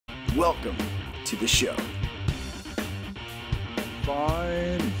Welcome to the show.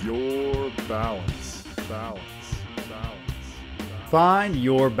 Find your balance. Find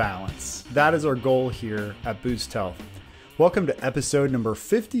your balance. That is our goal here at Boost Health. Welcome to episode number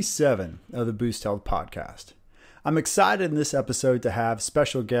 57 of the Boost Health podcast. I'm excited in this episode to have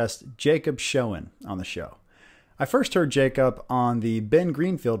special guest Jacob Schoen on the show. I first heard Jacob on the Ben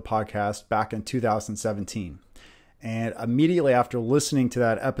Greenfield podcast back in 2017. And immediately after listening to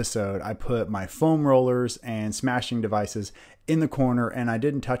that episode, I put my foam rollers and smashing devices in the corner and I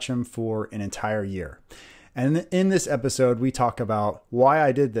didn't touch them for an entire year. And in this episode, we talk about why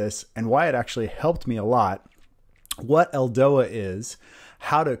I did this and why it actually helped me a lot, what ELDOA is,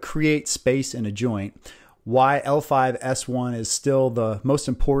 how to create space in a joint, why L5-S1 is still the most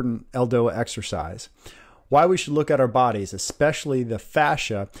important ELDOA exercise, why we should look at our bodies, especially the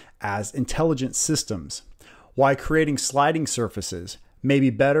fascia, as intelligent systems, why creating sliding surfaces may be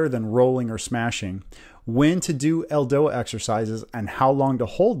better than rolling or smashing, when to do ELDOA exercises and how long to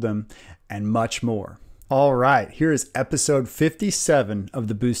hold them, and much more. All right, here is episode 57 of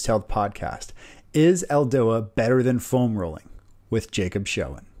the Boost Health podcast. Is ELDOA better than foam rolling? With Jacob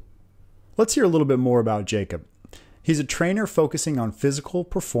Schoen. Let's hear a little bit more about Jacob. He's a trainer focusing on physical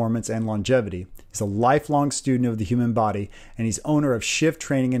performance and longevity. He's a lifelong student of the human body, and he's owner of Shift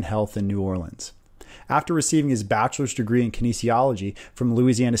Training and Health in New Orleans. After receiving his bachelor's degree in kinesiology from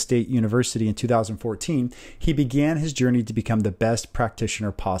Louisiana State University in 2014, he began his journey to become the best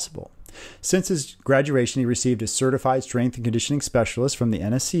practitioner possible. Since his graduation, he received a certified strength and conditioning specialist from the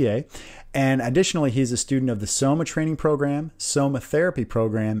NSCA, and additionally, he is a student of the Soma training program, Soma therapy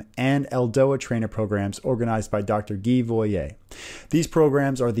program, and ELDOA trainer programs organized by Dr. Guy Voyer. These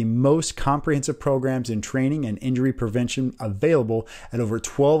programs are the most comprehensive programs in training and injury prevention available at over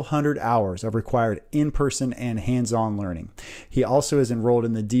 1,200 hours of required in-person and hands-on learning. He also is enrolled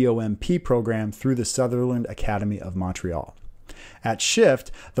in the DOMP program through the Sutherland Academy of Montreal. At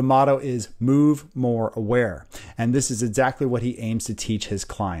Shift, the motto is move more aware, and this is exactly what he aims to teach his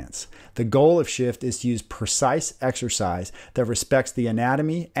clients. The goal of Shift is to use precise exercise that respects the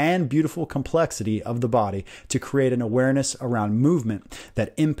anatomy and beautiful complexity of the body to create an awareness around movement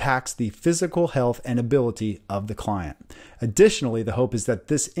that impacts the physical health and ability of the client. Additionally, the hope is that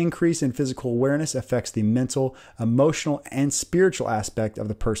this increase in physical awareness affects the mental, emotional, and spiritual aspect of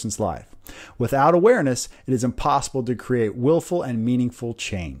the person's life. Without awareness, it is impossible to create willful and meaningful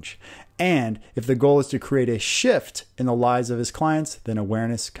change. And if the goal is to create a shift in the lives of his clients, then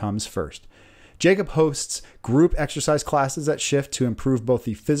awareness comes first. Jacob hosts group exercise classes at Shift to improve both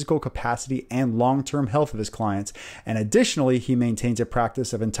the physical capacity and long-term health of his clients. And additionally, he maintains a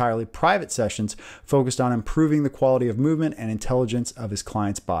practice of entirely private sessions focused on improving the quality of movement and intelligence of his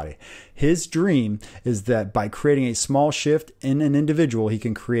client's body. His dream is that by creating a small shift in an individual, he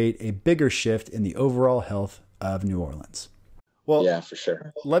can create a bigger shift in the overall health of New Orleans. Well, yeah, for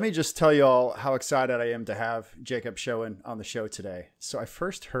sure. Let me just tell you all how excited I am to have Jacob Schoen on the show today. So I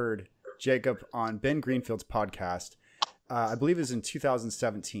first heard Jacob on Ben Greenfield's podcast. I believe it was in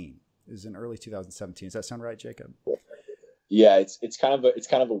 2017. It was in early 2017. Does that sound right, Jacob? Yeah, it's kind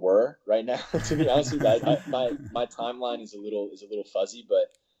of a whir right now. To be honest with you, my timeline is a little fuzzy,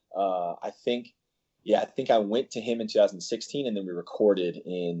 but I think I went to him in 2016, and then we recorded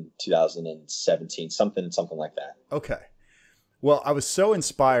in 2017, something like that. Okay. Well, I was so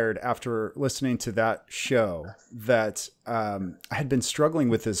inspired after listening to that show that I had been struggling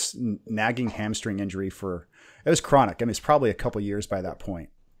with this nagging hamstring injury it was chronic. I mean, it's probably a couple years by that point.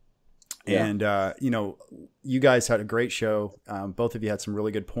 Yeah. And, you guys had a great show. Both of you had some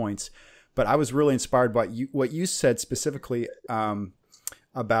really good points, but I was really inspired by what you said specifically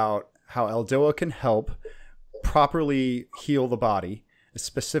about how ELDOA can help properly heal the body,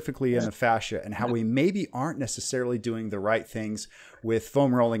 specifically in the fascia, and how we maybe aren't necessarily doing the right things with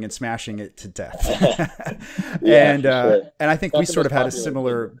foam rolling and smashing it to death. And I think we sort of had a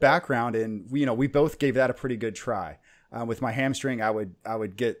similar background, and we both gave that a pretty good try. With my hamstring, I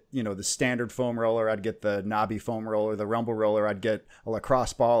would get, the standard foam roller. I'd get the knobby foam roller, the rumble roller. I'd get a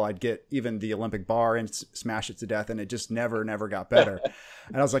lacrosse ball. I'd get even the Olympic bar and smash it to death. And it just never got better.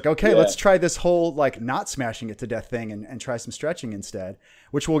 And I was like, okay, let's try this whole not smashing it to death thing and try some stretching instead,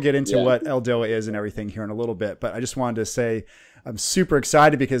 which we'll get into what ELDOA is and everything here in a little bit. But I just wanted to say I'm super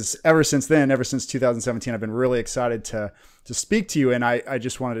excited because ever since 2017, I've been really excited to speak to you. And I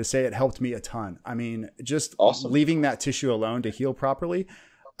just wanted to say it helped me a ton. I mean, just leaving that tissue alone to heal properly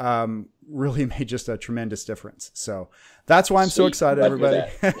really made just a tremendous difference. So that's why I'm so excited, everybody.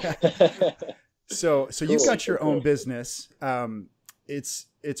 So you've got your own business. It's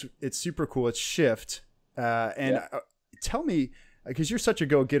super cool. It's Shift. Tell me, because you're such a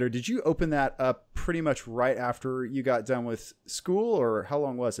go-getter, did you open that up pretty much right after you got done with school, or how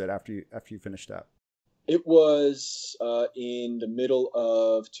long was it after you finished up? It was in the middle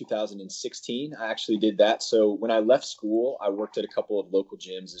of 2016. I actually did that. So when I left school, I worked at a couple of local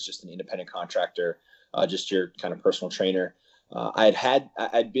gyms as just an independent contractor, just your kind of personal trainer.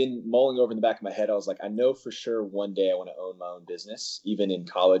 I'd been mulling over in the back of my head. I was like, I know for sure one day I want to own my own business. Even in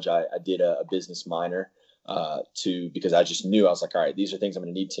college, I did a business minor because I just knew, I was like, all right, these are things I'm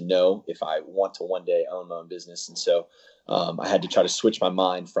going to need to know if I want to one day own my own business. And so I had to try to switch my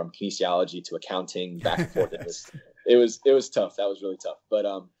mind from kinesiology to accounting back and forth. It was tough. That was really tough. But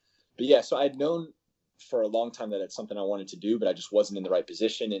yeah, so I had known for a long time that it's something I wanted to do, but I just wasn't in the right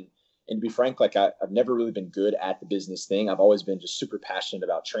position. And to be frank, like I've never really been good at the business thing. I've always been just super passionate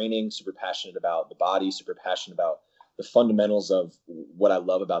about training, super passionate about the body, super passionate about the fundamentals of what I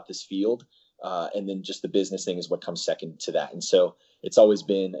love about this field. And then just the business thing is what comes second to that. And so it's always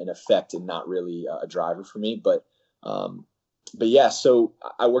been an effect and not really a driver for me. But yeah, so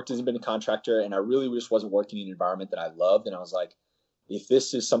I worked as an independent contractor, and I really just wasn't working in an environment that I loved. And I was like, if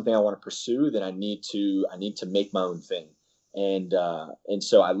this is something I want to pursue, then I need to make my own thing. And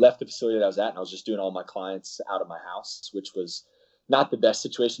so I left the facility that I was at, and I was just doing all my clients out of my house, which was not the best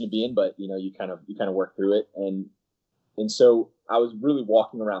situation to be in, but you kind of work through it. And so I was really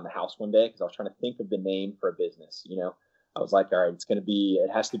walking around the house one day because I was trying to think of the name for a business. I was like, all right,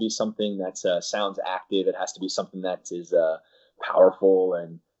 it has to be something that sounds active. It has to be something that is powerful,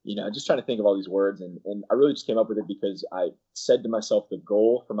 and just trying to think of all these words. And I really just came up with it because I said to myself, the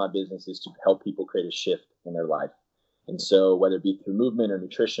goal for my business is to help people create a shift in their life. And so whether it be through movement or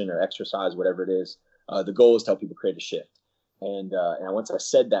nutrition or exercise, whatever it is, the goal is to help people create a shift. And once I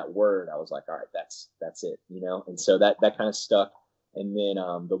said that word, I was like, all right, that's it, And so that kind of stuck. And then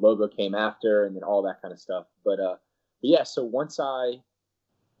the logo came after, and then all that kind of stuff. But yeah, so once I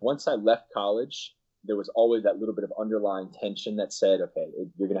left college, there was always that little bit of underlying tension that said, okay,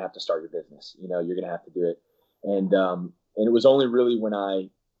 you're going to have to start your business. You're going to have to do it. And it was only really when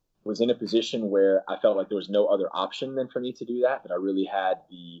I was in a position where I felt like there was no other option than for me to do that I really had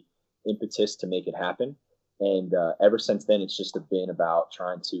the impetus to make it happen. And ever since then, it's just been about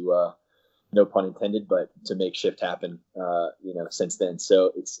trying to, no pun intended, but to make shift happen, since then.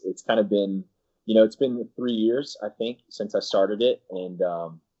 So it's kind of been, it's been 3 years, I think, since I started it. And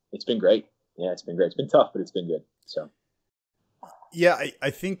it's been great. Yeah, it's been great. It's been tough, but it's been good. So. Yeah, I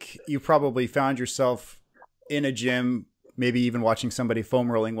think you probably found yourself in a gym, maybe even watching somebody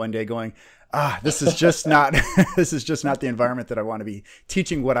foam rolling one day going, this is just not, this is just not the environment that I want to be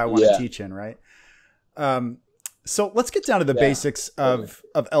teaching what I want to teach in. Right. So let's get down to the basics of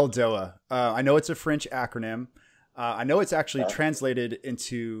ELDOA. I know it's a French acronym. I know it's actually translated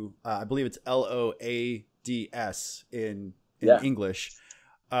into, I believe it's LOADS in English.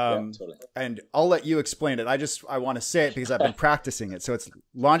 Totally. And I'll let you explain it. I want to say it because I've been practicing it. So it's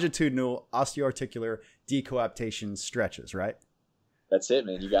longitudinal osteoarticular decoaptation stretches, right? That's it,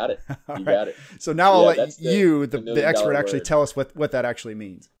 man. You got it. You got it. So now I'll let you, the expert, actually tell us what that actually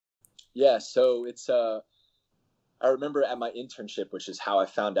means. Yeah. So it's, I remember at my internship, which is how I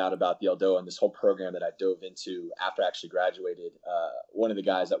found out about the ELDOA and this whole program that I dove into after I actually graduated. One of the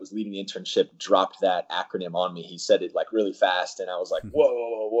guys that was leading the internship dropped that acronym on me. He said it like really fast, and I was like,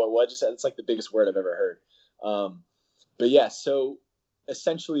 whoa, what just said? It's like the biggest word I've ever heard. But yeah, so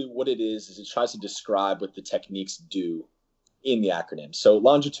essentially what it is it tries to describe what the techniques do in the acronym. So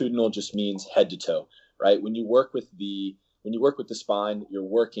longitudinal just means head to toe, right? When you work with the spine, you're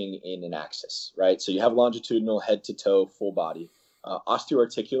working in an axis, right? So you have longitudinal, head to toe, full body.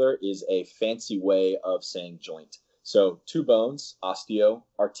 Osteoarticular is a fancy way of saying joint. So two bones, osteo,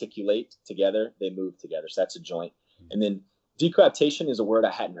 articulate together, they move together. So that's a joint. And then decoaptation is a word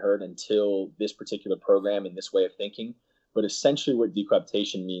I hadn't heard until this particular program and this way of thinking. But essentially what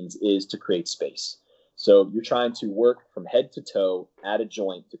decoaptation means is to create space. So you're trying to work from head to toe at a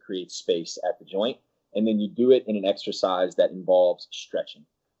joint to create space at the joint. And then you do it in an exercise that involves stretching.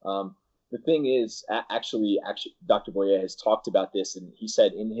 The thing is, actually, Dr. Boyer has talked about this, and he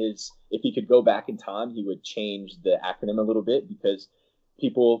said if he could go back in time, he would change the acronym a little bit because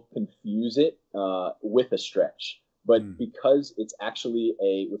people confuse it with a stretch. But because it's actually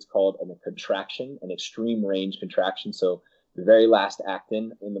what's called a contraction, an extreme range contraction, so the very last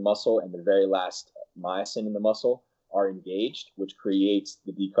actin in the muscle and the very last myosin in the muscle are engaged, which creates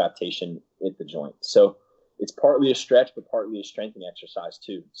the decoaptation at the joint. So it's partly a stretch, but partly a strengthening exercise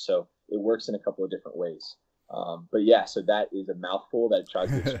too. So it works in a couple of different ways. But yeah, so that is a mouthful that tries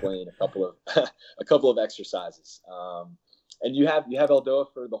to explain a couple of exercises. And you have ELDOA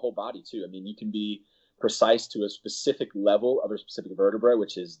for the whole body too. I mean, you can be precise to a specific level of a specific vertebrae,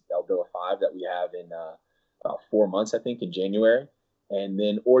 which is ELDOA 5 that we have in about 4 months, I think, in January. And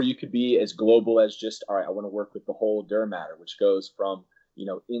then, or you could be as global as just, all right, I want to work with the whole dura mater, which goes from,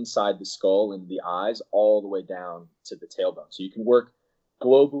 inside the skull and the eyes all the way down to the tailbone. So you can work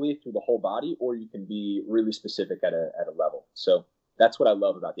globally through the whole body, or you can be really specific at a level. So that's what I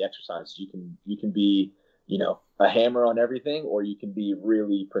love about the exercise. You can be, a hammer on everything, or you can be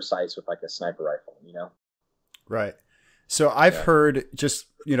really precise with like a sniper rifle, Right. So I've heard, just,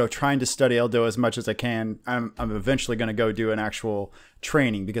 trying to study ELDOA as much as I can, I'm eventually going to go do an actual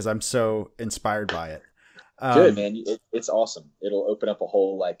training because I'm so inspired by it. Good, man. It's awesome. It'll open up a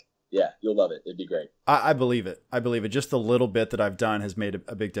whole, you'll love it. It'd be great. I believe it. I believe it. Just the little bit that I've done has made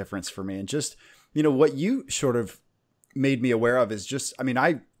a big difference for me. And just, what you sort of made me aware of is just,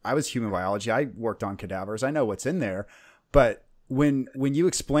 I was human biology. I worked on cadavers. I know what's in there. But when you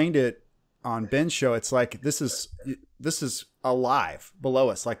explained it on Ben's show, it's like, this is alive below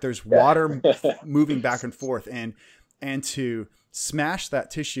us. Like there's water moving back and forth, and to smash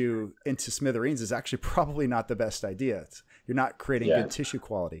that tissue into smithereens is actually probably not the best idea. You're not creating good tissue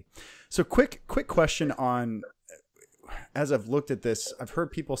quality. So quick question on, as I've looked at this, I've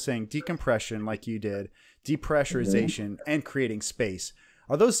heard people saying decompression like you did, depressurization, and creating space.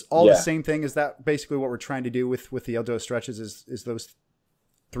 Are those all the same thing? Is that basically what we're trying to do with the ELDOA stretches, is those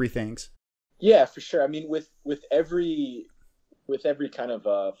three things? Yeah, for sure. With every kind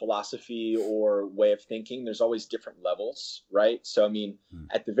of philosophy or way of thinking, there's always different levels, right? So,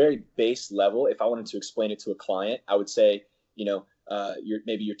 at the very base level, if I wanted to explain it to a client, I would say,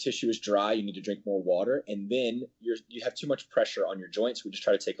 maybe your tissue is dry, you need to drink more water, and then you have too much pressure on your joints. We just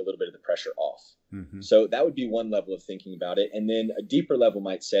try to take a little bit of the pressure off. Mm-hmm. So that would be one level of thinking about it. And then a deeper level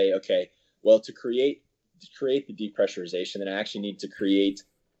might say, okay, well, to create the depressurization, then I actually need to create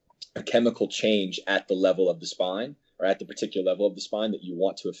a chemical change at the level of the spine, or at the particular level of the spine that you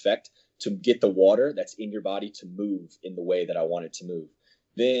want to affect, to get the water that's in your body to move in the way that I want it to move.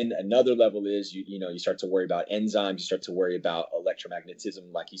 Then another level is, you start to worry about enzymes, you start to worry about electromagnetism,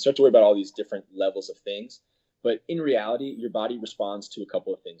 you start to worry about all these different levels of things. But in reality, your body responds to a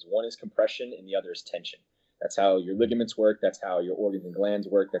couple of things. One is compression and the other is tension. That's how your ligaments work. That's how your organs and glands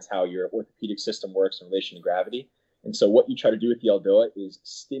work. That's how your orthopedic system works in relation to gravity. And so what you try to do with the ELDOA is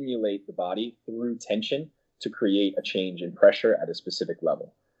stimulate the body through tension to create a change in pressure at a specific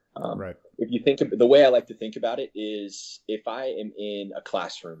level. Right. If you think of the way I like to think about it is, if I am in a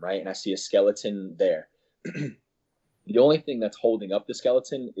classroom, right, and I see a skeleton there, the only thing that's holding up the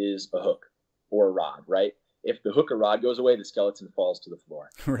skeleton is a hook or a rod, right? If the hook or rod goes away, the skeleton falls to the floor.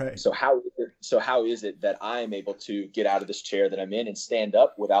 Right. So how is it that I am able to get out of this chair that I'm in and stand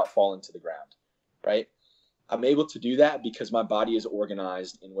up without falling to the ground, right? I'm able to do that because my body is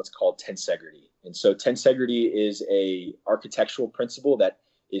organized in what's called tensegrity. And so tensegrity is a architectural principle that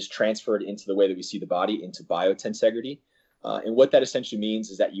is transferred into the way that we see the body, into biotensegrity. And what that essentially means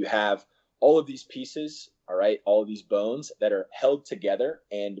is that you have all of these pieces, all right, all of these bones that are held together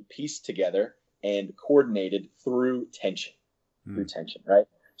and pieced together and coordinated through tension, right?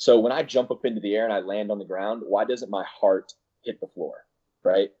 So when I jump up into the air and I land on the ground, why doesn't my heart hit the floor,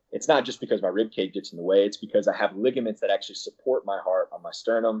 right? It's not just because my rib cage gets in the way. It's because I have ligaments that actually support my heart on my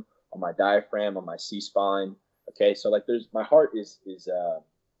sternum, on my diaphragm, on my C-spine. Okay, so my heart is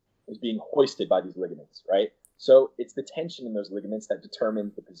being hoisted by these ligaments, right? So it's the tension in those ligaments that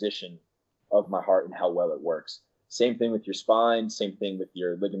determines the position of my heart and how well it works. Same thing with your spine, same thing with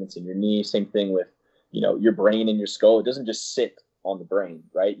your ligaments in your knee, same thing with, your brain and your skull. It doesn't just sit on the brain,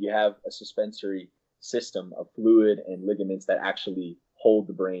 right? You have a suspensory system of fluid and ligaments that actually hold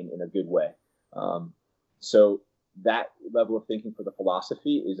the brain in a good way. So that level of thinking for the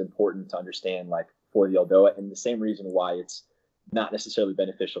philosophy is important to understand, for the ELDOA, and the same reason why it's not necessarily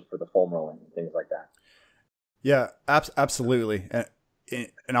beneficial for the foam rolling and things like that. Yeah, absolutely.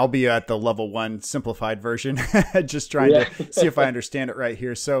 And I'll be at the level 1 simplified version, just trying to see if I understand it right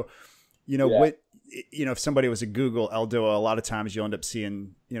here. So, if somebody was to Google ELDOA, a lot of times you'll end up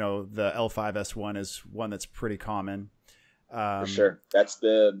seeing, the L5S1 is one that's pretty common. For sure.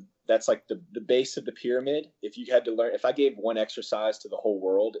 That's like the base of the pyramid. If I gave one exercise to the whole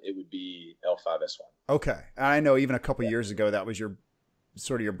world, it would be L5S1. Okay. I know even a couple years ago, that was your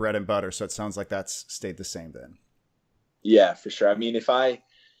bread and butter. So it sounds like that's stayed the same then. Yeah, for sure. If I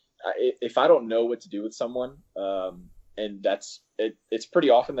don't know what to do with someone, and it's pretty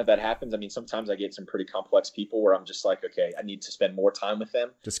often that happens. Sometimes I get some pretty complex people where I'm just like, okay, I need to spend more time with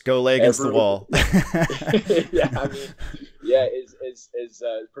them. Just go lay against the wall. As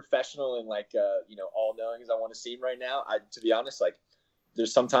professional and all knowing as I want to seem right now, to be honest,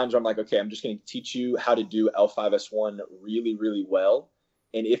 there's sometimes where I'm like, okay, I'm just going to teach you how to do L5S1 really, really well.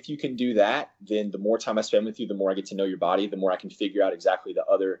 And if you can do that, then the more time I spend with you, the more I get to know your body, the more I can figure out exactly the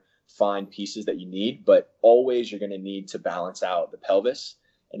other fine pieces that you need. But always you're going to need to balance out the pelvis.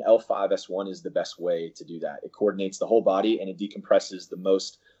 And L5S1 is the best way to do that. It coordinates the whole body and it decompresses the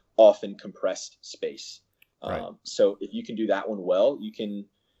most often compressed space. Right. So if you can do that one well, you can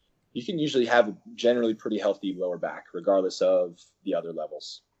usually have a generally pretty healthy lower back, regardless of the other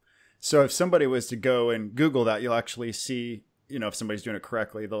levels. So if somebody was to go and Google that, you'll actually see, if somebody's doing it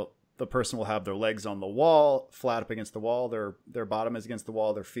correctly, the person will have their legs on the wall, flat up against the wall. Their bottom is against the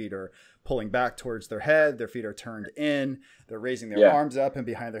wall. Their feet are pulling back towards their head. Their feet are turned in. They're raising their arms up and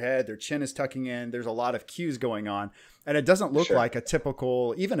behind their head. Their chin is tucking in. There's a lot of cues going on. And it doesn't look like a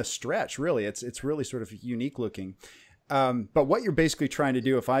typical, even a stretch, really. It's really sort of unique looking. But what you're basically trying to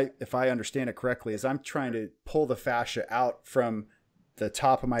do, if I understand it correctly, is I'm trying to pull the fascia out from the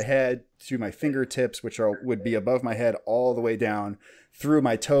top of my head to my fingertips, which would be above my head, all the way down through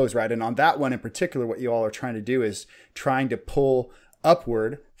my toes, right? And on that one in particular, what you all are trying to do is trying to pull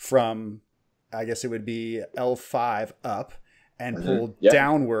upward from, I guess it would be L5 up, and pull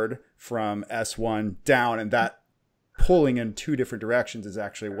downward from S1 down. And that pulling in two different directions is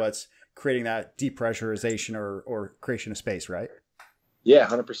actually what's creating that depressurization or creation of space, right? Yeah,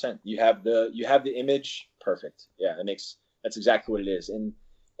 100%. You have the image. Perfect. Yeah, that's exactly what it is. And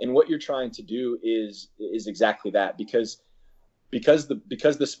what you're trying to do is exactly that, because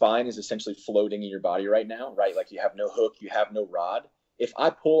the spine is essentially floating in your body right now, right? Like you have no hook, you have no rod. If I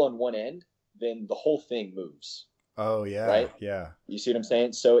pull on one end, then the whole thing moves. Oh yeah. Right? Yeah. You see what I'm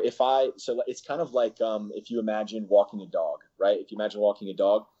saying? So it's kind of like if you imagine walking a dog, right? If you imagine walking a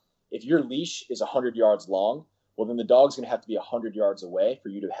dog, if your leash is 100 yards long, well, then the dog's going to have to be 100 yards away for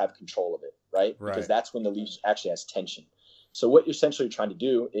you to have control of it, right? Because that's when the leash actually has tension. So what you're essentially trying to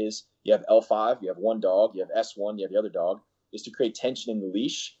do is you have L5, you have one dog, you have S1, you have the other dog, is to create tension in the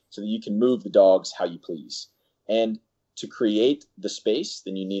leash so that you can move the dogs how you please. And to create the space,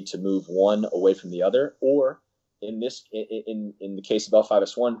 then you need to move one away from the other. Or in the case of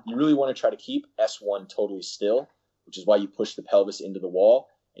L5S1, you really want to try to keep S1 totally still, which is why you push the pelvis into the wall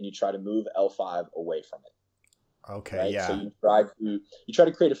and you try to move L5 away from it. Okay. Right? Yeah. So you try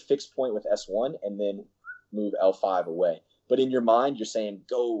to create a fixed point with S1 and then move L5 away. But in your mind, you're saying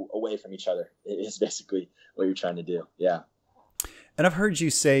go away from each other. It is basically what you're trying to do. Yeah. And I've heard you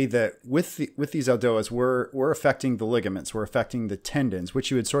say that with these ELDOAs, we're affecting the ligaments, we're affecting the tendons,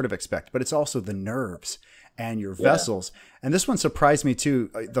 which you would sort of expect, but it's also the nerves and your vessels. And this one surprised me too,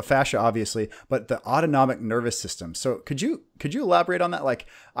 the fascia, obviously, but the autonomic nervous system. So could you elaborate on that? Like,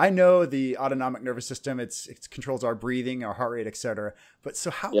 I know the autonomic nervous system, it controls our breathing, our heart rate, et cetera. But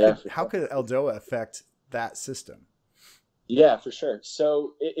so how could ELDOA affect that system? Yeah, for sure.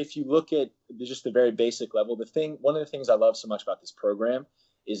 So if you look at just the very basic level, one of the things I love so much about this program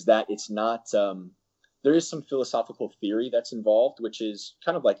is that it's not, there is some philosophical theory that's involved, which is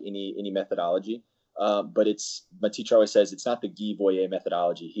kind of like any methodology. But my teacher always says it's not the Guy Voyer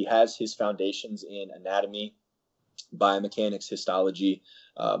methodology. He has his foundations in anatomy, biomechanics, histology,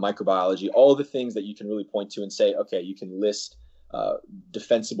 microbiology, all the things that you can really point to and say, okay, you can list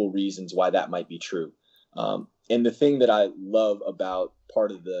defensible reasons why that might be true. And the thing that I love about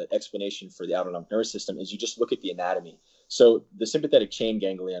part of the explanation for the autonomic nervous system is you just look at the anatomy. So the sympathetic chain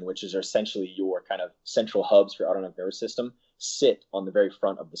ganglion, which is essentially your kind of central hubs for autonomic nervous system, sit on the very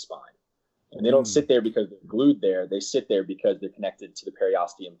front of the spine. And they don't sit there because they're glued there. They sit there because they're connected to the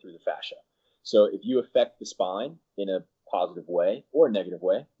periosteum through the fascia. So if you affect the spine in a positive way or a negative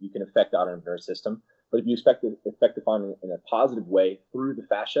way, you can affect the autonomic nervous system. But if you affect the spine in a positive way through the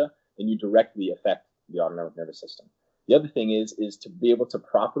fascia, then you directly affect the autonomic nervous system. The other thing is to be able to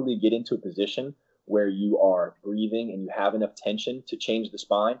properly get into a position where you are breathing and you have enough tension to change the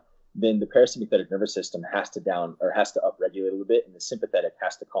spine, then the parasympathetic nervous system has to upregulate a little bit, and the sympathetic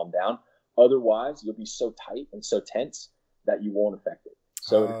has to calm down. Otherwise, you'll be so tight and so tense that you won't affect it.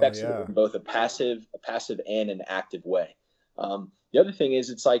 So it affects it in both a passive and an active way. The other thing is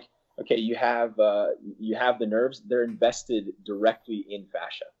it's like, okay, you have the nerves, they're invested directly in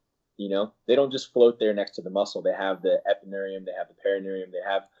fascia. They don't just float there next to the muscle. They have the epineurum, they have the perineurium, they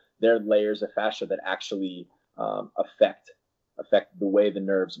have their layers of fascia that actually affect the way the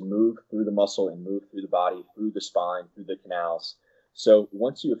nerves move through the muscle and move through the body, through the spine, through the canals. So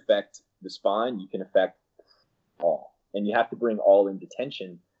once you affect the spine, you can affect all. And you have to bring all into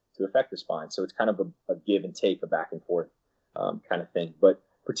tension to affect the spine. So it's kind of a give and take, a back and forth kind of thing. But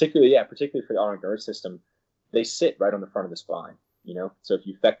particularly for the autonomic nervous system, they sit right on the front of the spine. So if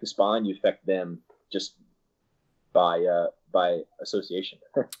you affect the spine, you affect them just by by association.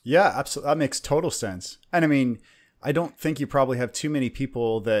 Yeah, absolutely. That makes total sense. And I mean, I don't think you probably have too many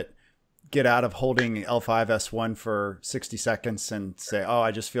people that get out of holding L5S1 for 60 seconds and say, "Oh,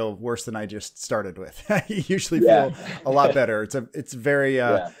 I just feel worse than I just started with." You usually feel a lot better. It's very,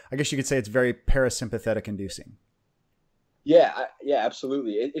 I guess you could say it's very parasympathetic inducing. Yeah,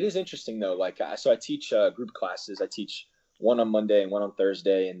 absolutely. It is interesting though. Like, so I teach group classes. I teach one on Monday and one on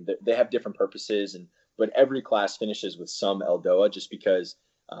Thursday, and they have different purposes. But every class finishes with some ELDOA, just because,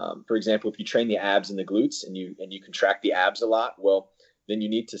 for example, if you train the abs and the glutes and you contract the abs a lot, well, then you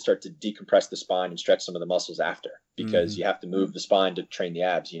need to start to decompress the spine and stretch some of the muscles after, because you have to move the spine to train the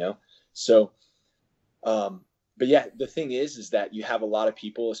abs. So. But yeah, the thing is that you have a lot of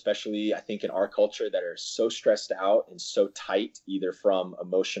people, especially I think in our culture, that are so stressed out and so tight, either from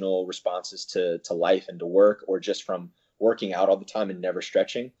emotional responses to life and to work, or just from working out all the time and never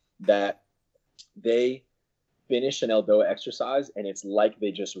stretching, that they finish an ELDOA exercise and it's like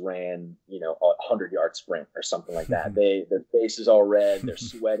they just ran, a 100-yard sprint or something like that. Their face is all red, they're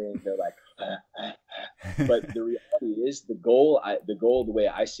sweating, they're like, but the reality is the goal, the way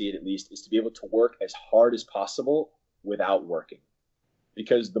I see it at least, is to be able to work as hard as possible without working.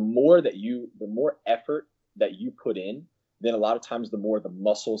 Because the more effort that you put in, then a lot of times the more the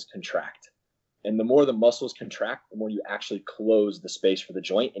muscles contract. And the more the muscles contract, the more you actually close the space for the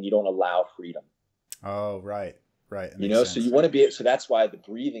joint and you don't allow freedom. Oh, right. So you want to be, so that's why the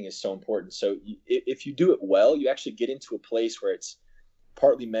breathing is so important. So if you do it well, you actually get into a place where it's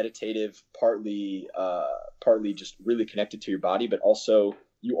partly meditative, partly just really connected to your body, but also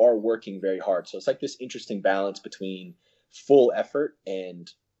you are working very hard. So it's like this interesting balance between full effort and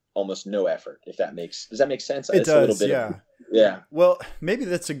almost no effort, does that make sense? It it's does, a little bit yeah. Well, maybe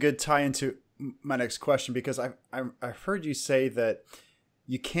that's a good tie into my next question, because I've heard you say that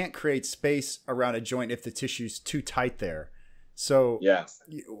you can't create space around a joint if the tissue's too tight there. So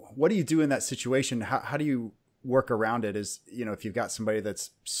what do you do in that situation? How do you work around it? Is, if you've got somebody that's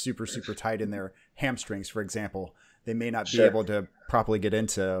super, super tight in their hamstrings, for example, they may not be able to properly get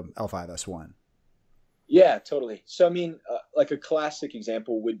into L5S1. Yeah, totally. So, I mean, like a classic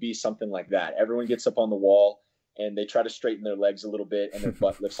example would be something like that. Everyone gets up on the wall and they try to straighten their legs a little bit and their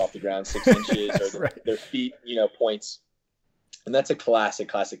butt lifts off the ground 6 inches, or their feet, points. And that's a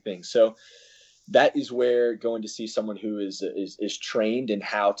classic thing. So that is where going to see someone who is trained in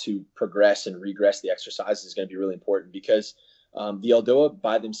how to progress and regress the exercise is going to be really important, because the ELDOA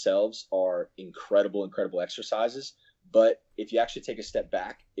by themselves are incredible exercises. But if you actually take a step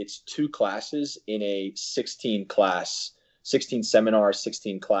back, it's 2 classes in a 16 seminar,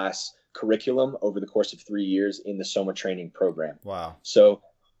 16 class curriculum over the course of 3 years in the Soma training program. Wow. So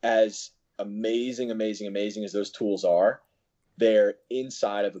as amazing as those tools are, they're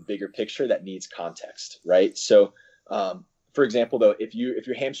inside of a bigger picture that needs context, right? So, for example, though, if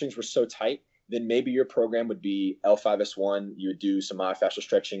your hamstrings were so tight, then maybe your program would be L5S1. You would do some myofascial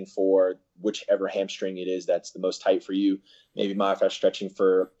stretching for whichever hamstring it is that's the most tight for you. Maybe myofascial stretching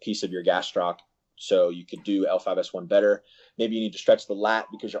for a piece of your gastroc, so you could do L5S1 better. Maybe you need to stretch the lat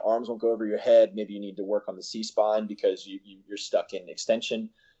because your arms won't go over your head. Maybe you need to work on the C-spine because you're stuck in extension.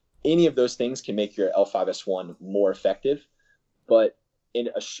 Any of those things can make your L5S1 more effective. But in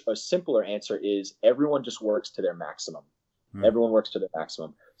a simpler answer is everyone just works to their maximum. Everyone works to their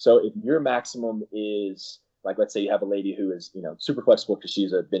maximum. So if your maximum is, like, let's say you have a lady who is, super flexible because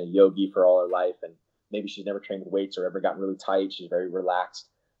she's been a yogi for all her life, and maybe she's never trained with weights or ever gotten really tight. She's very relaxed.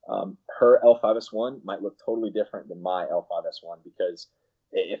 Her L5S1 might look totally different than my L5S1, because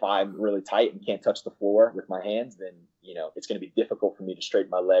if I'm really tight and can't touch the floor with my hands, then, it's going to be difficult for me to straighten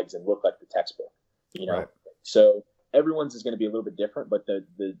my legs and look like the textbook, Right. So everyone's is going to be a little bit different, but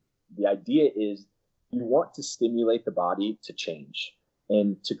the idea is you want to stimulate the body to change.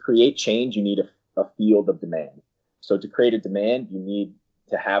 And to create change, you need a field of demand. So to create a demand, you need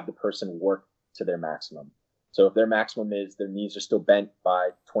to have the person work to their maximum. So if their maximum is their knees are still bent by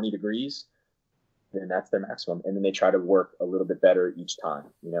 20 degrees, then that's their maximum. And then they try to work a little bit better each time.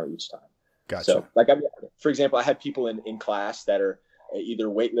 Gotcha. So, for example, I have people in class that are either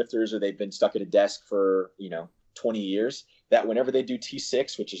weightlifters or they've been stuck at a desk for, 20 years, that whenever they do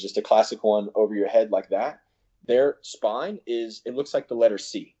T6, which is just a classic one over your head like that, their spine it looks like the letter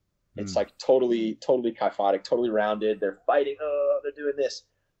C. It's like totally kyphotic, totally rounded. They're fighting. Oh, they're doing this.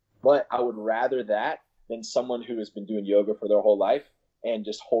 But I would rather that than someone who has been doing yoga for their whole life and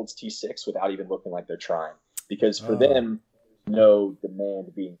just holds T6 without even looking like they're trying. Because for them, no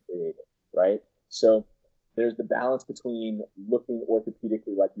demand being created, right? So there's the balance between looking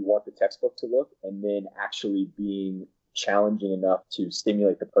orthopedically like you want the textbook to look and then actually being challenging enough to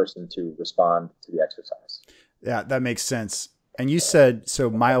stimulate the person to respond to the exercise. Yeah, that makes sense. And you said, so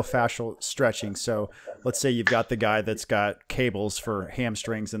myofascial stretching. So let's say you've got the guy that's got cables for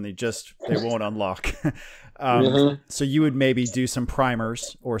hamstrings and they won't unlock. So you would maybe do some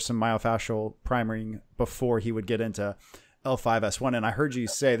primers or some myofascial priming before he would get into L5S1. And I heard you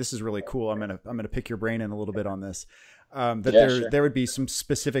say, this is really cool. I'm going to pick your brain in a little bit on this. There would be some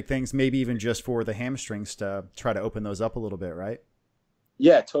specific things, maybe even just for the hamstrings to try to open those up a little bit, right?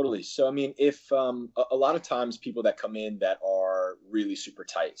 Yeah, totally. So, I mean, if a lot of times people that come in that are really super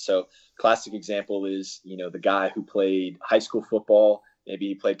tight. So classic example is, the guy who played high school football, maybe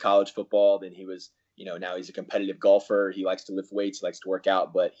he played college football, then he was, now he's a competitive golfer. He likes to lift weights, he likes to work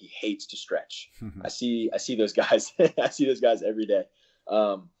out, but he hates to stretch. I see those guys. I see those guys every day.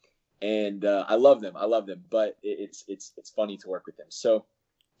 And I love them, but it's funny to work with them. So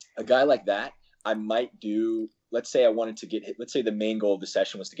a guy like that, I might do, let's say I wanted to get, let's say the main goal of the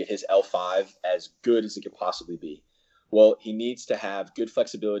session was to get his L5 as good as it could possibly be. Well, he needs to have good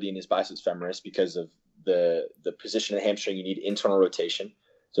flexibility in his biceps femoris because of the position of the hamstring. You need internal rotation.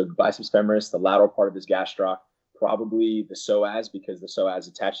 So biceps femoris, the lateral part of his gastroc, probably the psoas, because the psoas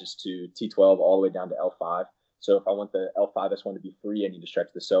attaches to T12 all the way down to L5. So if I want the L5S1 to be free, I need to stretch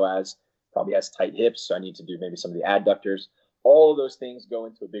the psoas. Probably has tight hips, so I need to do maybe some of the adductors. All of those things go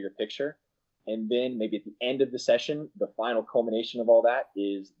into a bigger picture. And then maybe at the end of the session, the final culmination of all that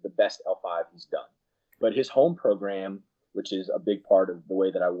is the best L5 he's done. But his home program, which is a big part of the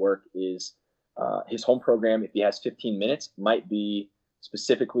way that I work, is his home program, if he has 15 minutes, might be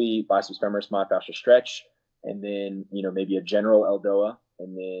specifically biceps femoris myofascial stretch, and then, maybe a general ELDOA,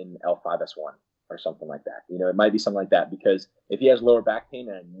 and then L5S1 or something like that. It might be something like that, because if he has lower back pain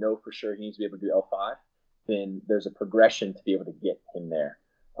and I know for sure he needs to be able to do L5, then there's a progression to be able to get him there.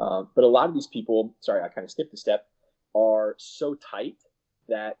 But a lot of these people, sorry, I kind of skipped a step, are so tight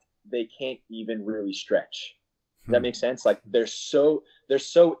that they can't even really stretch. Does that make sense? Like they're so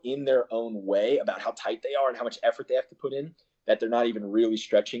in their own way about how tight they are and how much effort they have to put in that they're not even really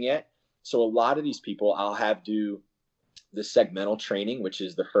stretching yet. So a lot of these people I'll have do the segmental training, which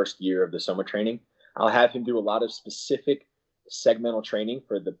is the first year of the summer training. I'll have him do a lot of specific segmental training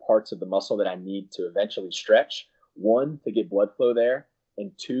for the parts of the muscle that I need to eventually stretch. One, to get blood flow there.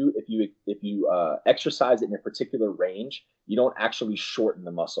 And two, if you exercise it in a particular range, you don't actually shorten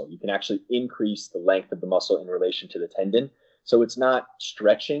the muscle. You can actually increase the length of the muscle in relation to the tendon. So it's not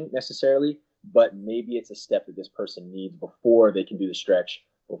stretching necessarily, but maybe it's a step that this person needs before they can do the stretch,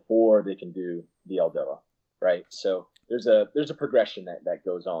 before they can do the ELDOA, right? So there's a progression that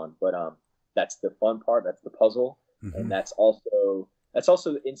goes on, but that's the fun part. That's the puzzle, and that's also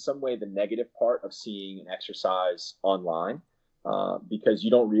in some way the negative part of seeing an exercise online. Because you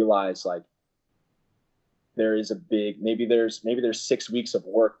don't realize like there is a big, maybe there's 6 weeks of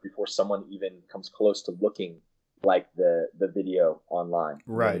work before someone even comes close to looking like the video online.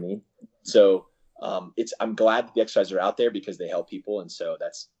 Right. You know what I mean? So, I'm glad that the exercises are out there because they help people. And so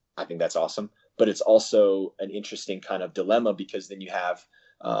I think that's awesome, but it's also an interesting kind of dilemma because then you have,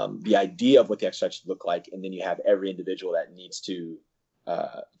 the idea of what the exercise should look like. And then you have every individual that needs to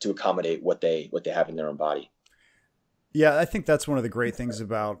accommodate what they have in their own body. Yeah, I think that's one of the great things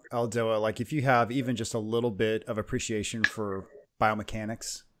about ELDOA. Like if you have even just a little bit of appreciation for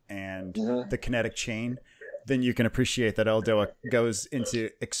biomechanics and the kinetic chain, then you can appreciate that ELDOA goes into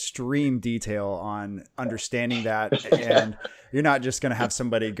extreme detail on understanding that. And you're not just going to have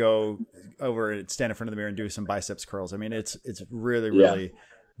somebody go over and stand in front of the mirror and do some biceps curls. I mean, it's really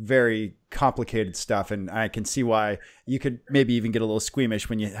very complicated stuff. And I can see why you could maybe even get a little squeamish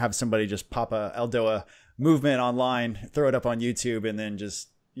when you have somebody just pop a ELDOA movement online, throw it up on YouTube, and then just,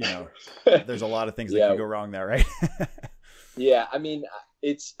 there's a lot of things that can go wrong there, right? Yeah. I mean,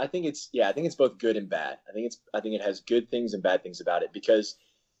 I think it's both good and bad. I think it has good things and bad things about it, because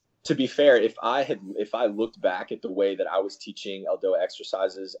to be fair, if I looked back at the way that I was teaching ELDOA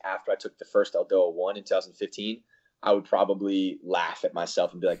exercises after I took the first ELDOA 1 in 2015, I would probably laugh at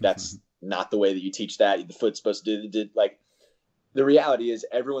myself and be like, that's not the way that you teach that. The foot's supposed to do like, the reality is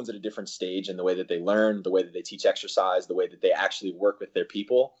everyone's at a different stage in the way that they learn, the way that they teach exercise, the way that they actually work with their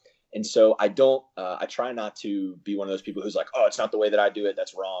people. And so I try not to be one of those people who's like, oh, it's not the way that I do it,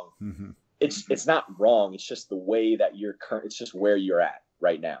 that's wrong. It's not wrong. It's just the way that it's just where you're at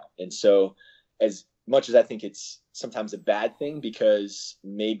right now. And so as much as I think it's sometimes a bad thing because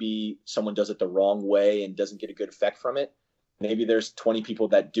maybe someone does it the wrong way and doesn't get a good effect from it, maybe there's 20 people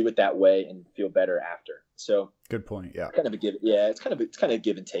that do it that way and feel better after. So good point. Yeah. It's kind of a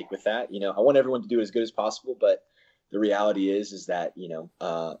give and take with that. I want everyone to do it as good as possible, but the reality is that,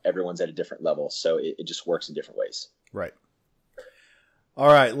 everyone's at a different level. So it just works in different ways. Right. All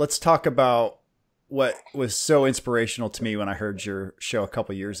right. Let's talk about what was so inspirational to me when I heard your show a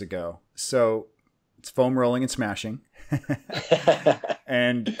couple years ago. So it's foam rolling and smashing.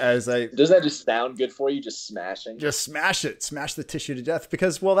 And as doesn't that just sound good for you? Just smashing, just smash it, smash the tissue to death,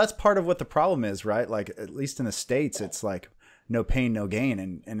 because, well, that's part of what the problem is, right? Like, at least in the States, it's like no pain, no gain.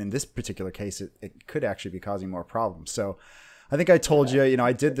 And in this particular case, it could actually be causing more problems. So I think I told you,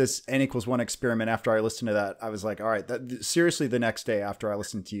 I did this N=1 experiment. After I listened to that, I was like, all right, seriously, the next day after I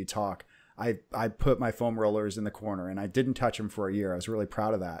listened to you talk, I put my foam rollers in the corner and I didn't touch them for a year. I was really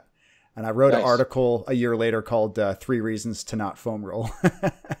proud of that. And I wrote an article a year later called 3 Reasons to Not Foam Roll.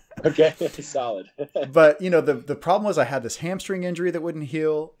 Okay, solid. But, the problem was I had this hamstring injury that wouldn't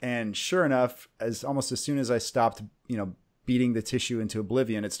heal. And sure enough, almost as soon as I stopped, beating the tissue into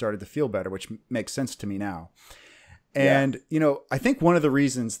oblivion, it started to feel better, which makes sense to me now. And, I think one of the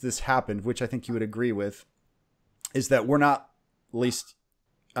reasons this happened, which I think you would agree with, is that we're not, at least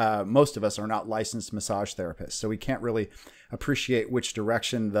most of us are not licensed massage therapists. So we can't really appreciate which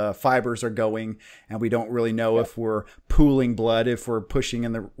direction the fibers are going. And we don't really know if we're pooling blood, if we're pushing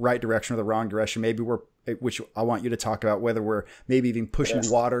in the right direction or the wrong direction. Maybe which I want you to talk about, whether we're maybe even pushing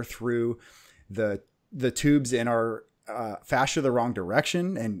water through the tubes in our fascia the wrong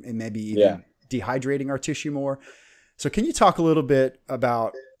direction and maybe even dehydrating our tissue more. So can you talk a little bit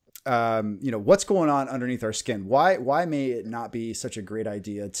about, what's going on underneath our skin? Why may it not be such a great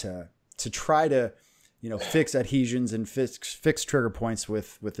idea to try to, fix adhesions and fix trigger points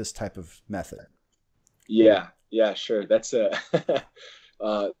with this type of method? Yeah, sure. That's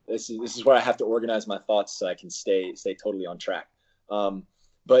this is where I have to organize my thoughts so I can stay totally on track.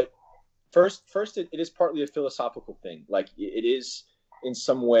 But first, it is partly a philosophical thing. Like, it is, in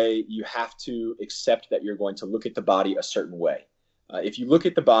some way, you have to accept that you're going to look at the body a certain way. If you look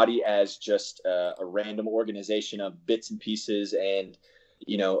at the body as just a random organization of bits and pieces and,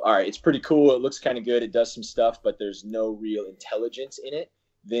 all right, it's pretty cool, it looks kind of good, it does some stuff, but there's no real intelligence in it,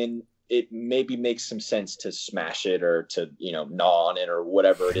 then it maybe makes some sense to smash it or to, gnaw on it or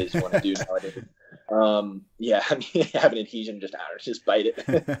whatever it is you want to do nowadays. Have an adhesion, just bite it.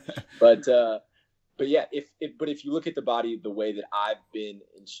 But yeah, if you look at the body the way that I've been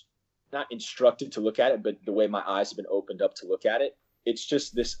not instructed to look at it, but the way my eyes have been opened up to look at it, it's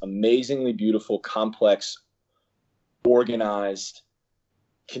just this amazingly beautiful, complex, organized,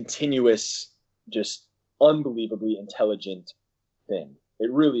 continuous, just unbelievably intelligent thing.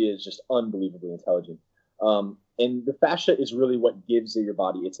 It really is just unbelievably intelligent. And the fascia is really what gives your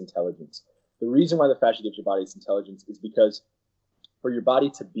body its intelligence. The reason why the fascia gives your body its intelligence is because for your body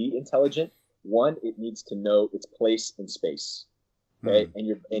to be intelligent, one, it needs to know its place in space. Okay.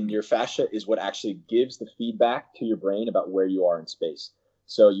 And your fascia is what actually gives the feedback to your brain about where you are in space.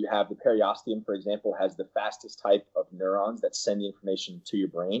 So you have the periosteum, for example, has the fastest type of neurons that send the information to your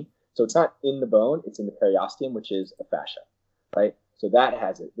brain. So it's not in the bone, it's in the periosteum, which is a fascia, right? So that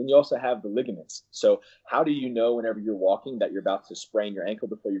has it. Then you also have the ligaments. So how do you know whenever you're walking that you're about to sprain your ankle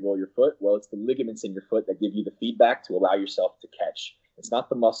before you roll your foot? Well, it's the ligaments in your foot that give you the feedback to allow yourself to catch. It's not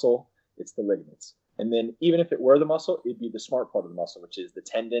the muscle, it's the ligaments. And then even if it were the muscle, it'd be the smart part of the muscle, which is the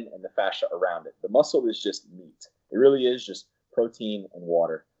tendon and the fascia around it. The muscle is just meat. It really is just protein and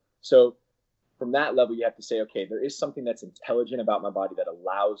water. So from that level, you have to say, okay, there is something that's intelligent about my body that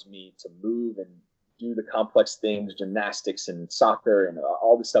allows me to move and do the complex things, gymnastics and soccer and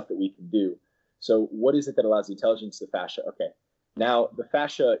all the stuff that we can do. So what is it that allows the intelligence? The fascia. Okay. Now the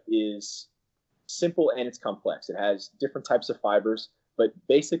fascia is simple and it's complex. It has different types of fibers. But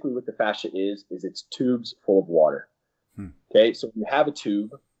basically what the fascia is it's tubes full of water. Okay, so if you have a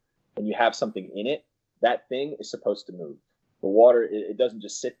tube and you have something in it, that thing is supposed to move. The water, it doesn't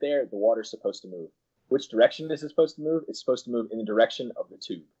just sit there. The water is supposed to move. Which direction is it supposed to move? It's supposed to move in the direction of the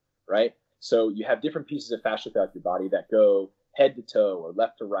tube, right? So you have different pieces of fascia throughout your body that go head to toe or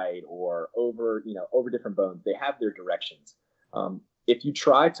left to right or over different bones. They have their directions. If you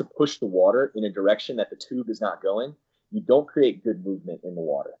try to push the water in a direction that the tube is not going, you don't create good movement in the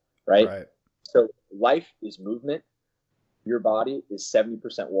water, right? So life is movement. Your body is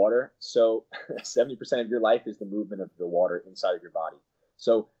 70% water. So 70% of your life is the movement of the water inside of your body.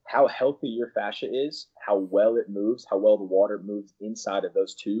 So how healthy your fascia is, how well it moves, how well the water moves inside of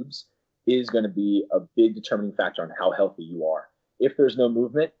those tubes is going to be a big determining factor on how healthy you are. If there's no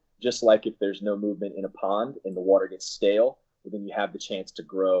movement, just like if there's no movement in a pond and the water gets stale, well, then you have the chance to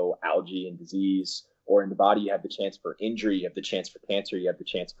grow algae and disease. Or in the body, you have the chance for injury, you have the chance for cancer, you have the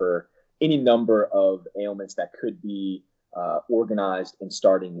chance for any number of ailments that could be organized and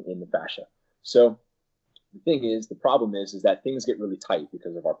starting in the fascia. So the problem is that things get really tight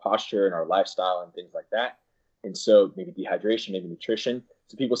because of our posture and our lifestyle and things like that. And so maybe dehydration, maybe nutrition.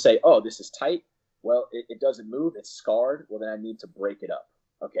 So people say, oh, this is tight. Well, it doesn't move. It's scarred. Well, then I need to break it up.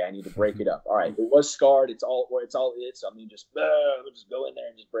 Okay, I need to break it up. All right, it was scarred. It's all it. So I mean, just go in there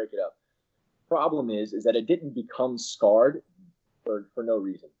and just break it up. Problem is that it didn't become scarred for no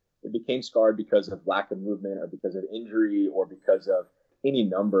reason. It became scarred because of lack of movement or because of injury or because of any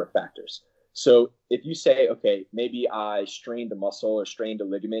number of factors. So if you say, okay, maybe I strained a muscle or strained a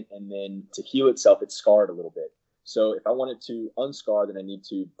ligament, and then to heal itself, it's scarred a little bit. So if I wanted to unscar, then I need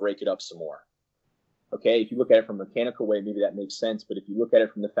to break it up some more. Okay, if you look at it from a mechanical way, maybe that makes sense. But if you look at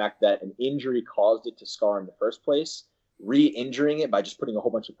it from the fact that an injury caused it to scar in the first place, re-injuring it by just putting a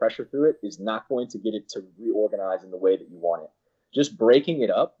whole bunch of pressure through it is not going to get it to reorganize in the way that you want it. Just breaking it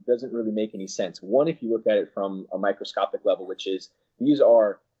up doesn't really make any sense. One, if you look at it from a microscopic level, which is these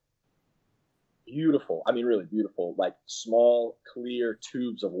are beautiful, I mean really beautiful, like small, clear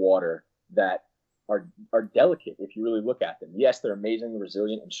tubes of water that are delicate if you really look at them. Yes, they're amazingly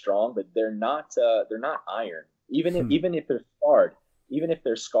resilient and strong, but they're not iron. Even if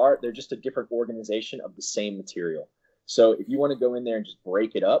they're scarred, they're just a different organization of the same material. So if you want to go in there and just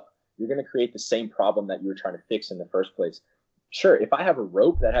break it up, you're going to create the same problem that you were trying to fix in the first place. Sure, if I have a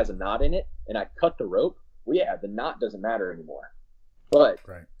rope that has a knot in it and I cut the rope, well, yeah, the knot doesn't matter anymore. But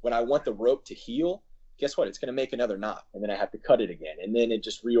when I want the rope to heal, guess what? It's going to make another knot, and then I have to cut it again, and then it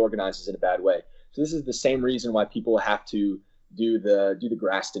just reorganizes in a bad way. So this is the same reason why people have to do the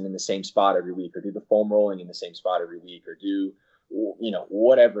Graston in the same spot every week, or do the foam rolling in the same spot every week, or do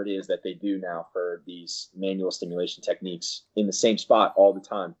whatever it is that they do now for these manual stimulation techniques in the same spot all the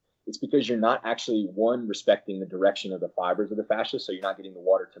time. It's because you're not actually, one, respecting the direction of the fibers of the fascia, so you're not getting the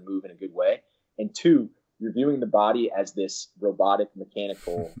water to move in a good way, and two, you're viewing the body as this robotic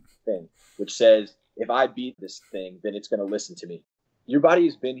mechanical thing, which says, if I beat this thing, then it's going to listen to me. Your body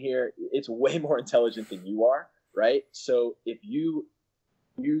has been here. It's way more intelligent than you are, right? So if you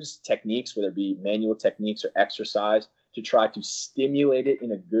use techniques, whether it be manual techniques or exercise, to try to stimulate it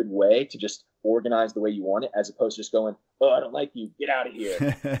in a good way, to just organize the way you want it, as opposed to just going, oh, I don't like you, get out of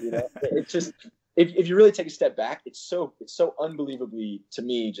here. It's just, if you really take a step back, it's so unbelievably, to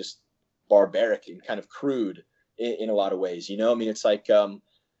me, just barbaric and kind of crude in a lot of ways. I mean, it's like,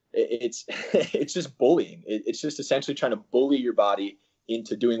 it's just bullying. It's just essentially trying to bully your body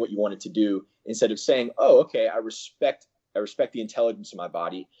into doing what you want it to do, instead of saying, oh, okay, I respect the intelligence of my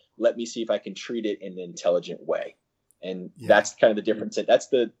body. Let me see if I can treat it in an intelligent way. And that's kind of the difference. That's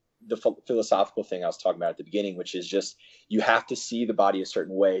the philosophical thing I was talking about at the beginning, which is just, you have to see the body a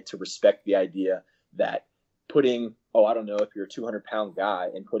certain way to respect the idea that putting, I don't know, if you're a 200-pound guy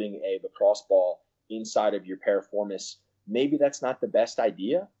and putting a lacrosse ball inside of your piriformis, maybe that's not the best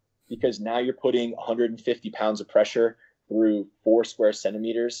idea, because now you're putting 150 pounds of pressure through 4 square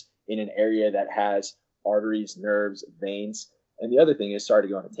centimeters in an area that has arteries, nerves, veins. And the other thing is, sorry to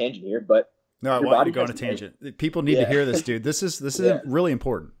go on a tangent here, but no, I want you to go on a tangent. People need to hear this, dude. This is really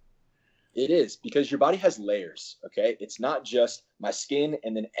important. It is, because your body has layers. Okay. It's not just my skin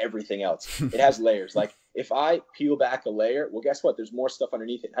and then everything else. It has layers. Like if I peel back a layer, well, guess what? There's more stuff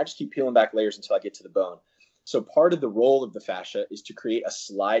underneath it. I just keep peeling back layers until I get to the bone. So part of the role of the fascia is to create a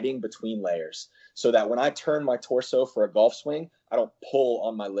sliding between layers, so that when I turn my torso for a golf swing, I don't pull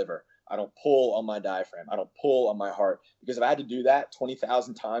on my liver. I don't pull on my diaphragm. I don't pull on my heart. Because if I had to do that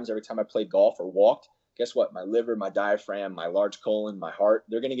 20,000 times every time I played golf or walked, guess what? My liver, my diaphragm, my large colon, my heart,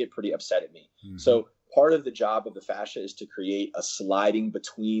 they're going to get pretty upset at me. Mm-hmm. So part of the job of the fascia is to create a sliding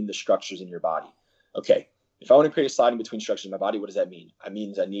between the structures in your body. Okay. If I want to create a sliding between structures in my body, what does that mean? It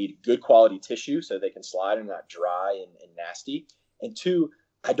means I need good quality tissue so they can slide and not dry and nasty. And two,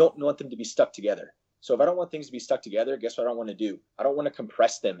 I don't want them to be stuck together. So if I don't want things to be stuck together, guess what I don't want to do? I don't want to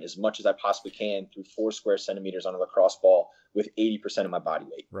compress them as much as I possibly can through 4 square centimeters on a lacrosse ball with 80% of my body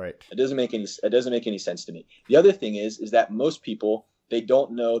weight. Right. It doesn't make any sense to me. The other thing is that most people, they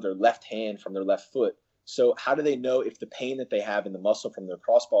don't know their left hand from their left foot. So how do they know if the pain that they have in the muscle from their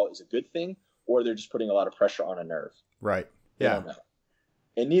lacrosse ball is a good thing, or they're just putting a lot of pressure on a nerve? Right. Yeah.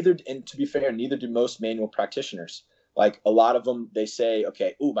 And to be fair, neither do most manual practitioners. Like a lot of them, they say,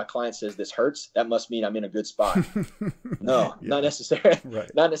 okay, my client says this hurts. That must mean I'm in a good spot. No, not necessarily.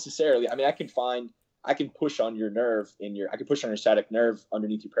 Right. Not necessarily. I mean, I can push on your nerve I can push on your sciatic nerve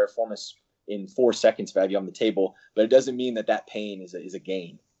underneath your piriformis in 4 seconds if I have you on the table, but it doesn't mean that pain is a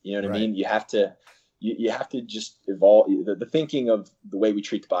gain. You know what I mean? You have to just evolve. The thinking of the way we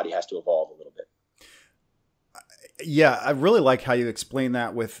treat the body has to evolve a little bit. Yeah. I really like how you explain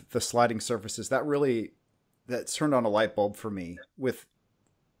that with the sliding surfaces. That turned on a light bulb for me.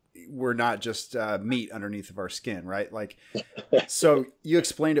 We're not just meat underneath of our skin, right? Like, so you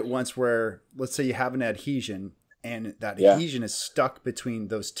explained it once where, let's say you have an adhesion and that Yeah. adhesion is stuck between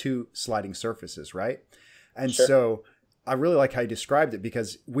those two sliding surfaces, right? And Sure. so I really like how you described it,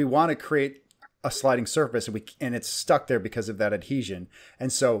 because we want to create a sliding surface and it's stuck there because of that adhesion.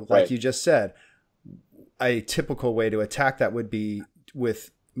 And so, like Right. you just said, a typical way to attack that would be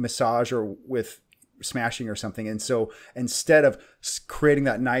with massage or with smashing or something. And so instead of creating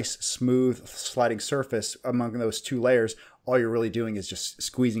that nice, smooth sliding surface among those two layers, all you're really doing is just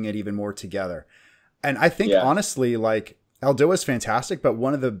squeezing it even more together. And I think honestly, like, ELDOA is fantastic, but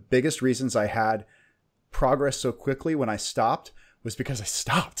one of the biggest reasons I had progress so quickly when I stopped was because I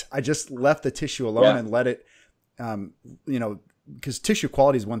stopped. I just left the tissue alone and let it, because tissue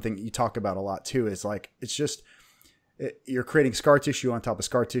quality is one thing you talk about a lot too, is like, it's just, you're creating scar tissue on top of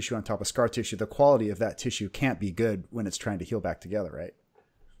scar tissue on top of scar tissue. The quality of that tissue can't be good when it's trying to heal back together, right?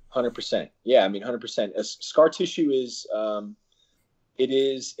 100%. Yeah, I mean, 100%. Scar tissue is,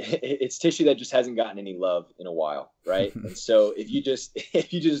 it's tissue that just hasn't gotten any love in a while, right? And so if you just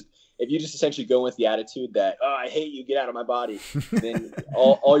essentially go with the attitude that, oh, I hate you, get out of my body, then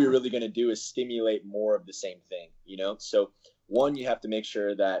all you're really going to do is stimulate more of the same thing, So one, you have to make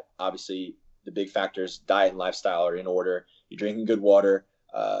sure that obviously the big factors, diet and lifestyle, are in order. You're drinking good water.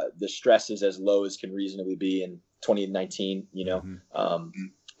 The stress is as low as can reasonably be in 2019,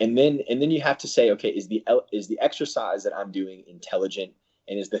 And then you have to say, okay, is the exercise that I'm doing intelligent,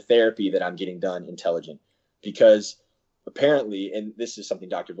 and is the therapy that I'm getting done intelligent? Because apparently, and this is something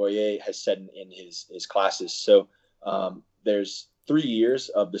Dr. Voyer has said in his classes. So there's 3 years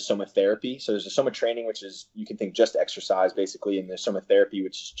of the soma therapy. So there's a soma training, which is, you can think just exercise basically, and there's soma therapy,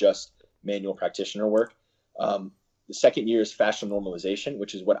 which is just manual practitioner work. The second year is fascial normalization,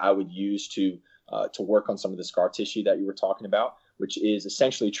 which is what I would use to work on some of the scar tissue that you were talking about, which is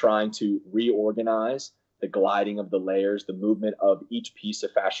essentially trying to reorganize the gliding of the layers, the movement of each piece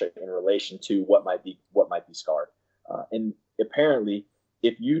of fascia in relation to what might be scarred. And apparently,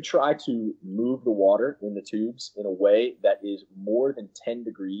 if you try to move the water in the tubes in a way that is more than 10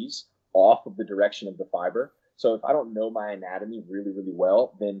 degrees off of the direction of the fiber, so if I don't know my anatomy really, really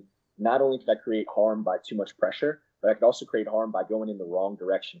well, then not only could I create harm by too much pressure, but I could also create harm by going in the wrong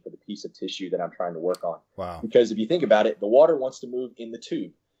direction for the piece of tissue that I'm trying to work on. Wow. Because if you think about it, the water wants to move in the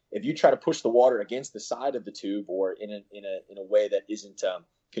tube. If you try to push the water against the side of the tube, or in a way that isn't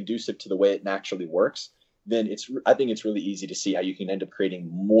conducive to the way it naturally works, then I think it's really easy to see how you can end up creating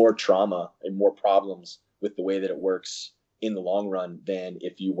more trauma and more problems with the way that it works in the long run than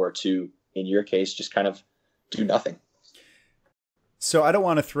if you were to, in your case, just kind of do nothing. So I don't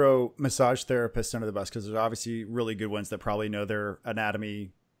want to throw massage therapists under the bus, because there's obviously really good ones that probably know their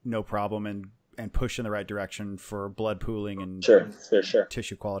anatomy, no problem, and push in the right direction for blood pooling and sure.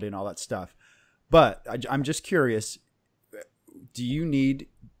 tissue quality and all that stuff. But I'm just curious, do you need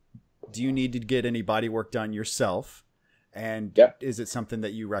to get any body work done yourself? And is it something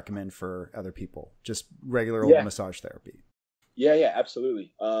that you recommend for other people? Just regular old massage therapy? Yeah,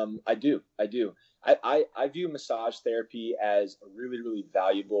 absolutely. I do. I view massage therapy as a really, really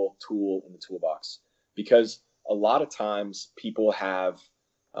valuable tool in the toolbox, because a lot of times people have,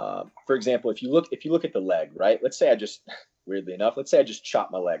 for example, if you look at the leg, right? Let's say weirdly enough, let's say I just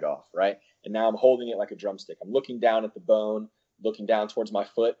chop my leg off, right? And now I'm holding it like a drumstick. I'm looking down at the bone, looking down towards my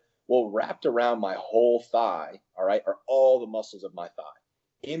foot. Well, wrapped around my whole thigh, all right, are all the muscles of my thigh.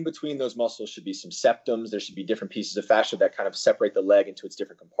 In between those muscles should be some septums. There should be different pieces of fascia that kind of separate the leg into its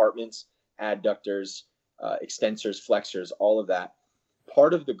different compartments, adductors, extensors, flexors, all of that.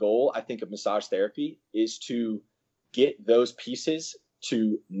 Part of the goal, I think, of massage therapy is to get those pieces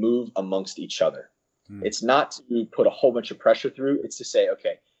to move amongst each other. It's not to put a whole bunch of pressure through. It's to say,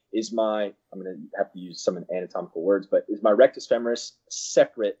 okay, I'm going to have to use some anatomical words, but is my rectus femoris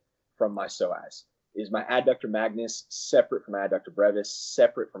separate from my psoas? Is my adductor magnus separate from my adductor brevis,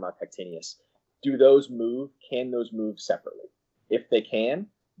 separate from my pectineus? Do those move? Can those move separately? If they can,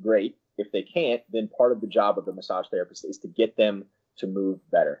 great. If they can't, then part of the job of the massage therapist is to get them to move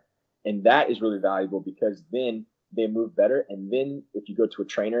better. And that is really valuable, because then they move better. And then if you go to a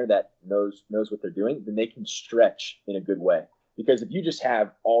trainer that knows what they're doing, then they can stretch in a good way. Because if you just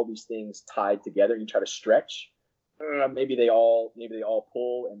have all these things tied together and you try to stretch, maybe they all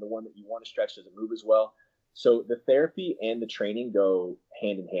pull, and the one that you want to stretch doesn't move as well. So the therapy and the training go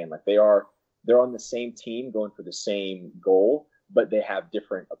hand in hand. Like they're on the same team going for the same goal, but they have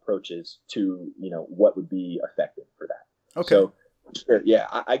different approaches to, what would be effective for that. Okay. So yeah,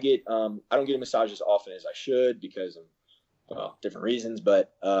 I don't get a massage as often as I should because of different reasons,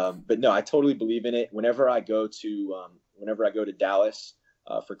 but no, I totally believe in it. Whenever I go to Dallas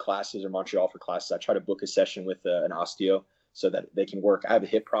for classes, or Montreal for classes, I try to book a session with an osteo so that they can work. I have a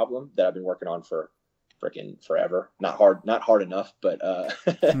hip problem that I've been working on for freaking forever. Not hard enough, but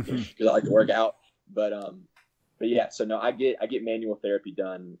because I like to work out. But yeah, so no, I get manual therapy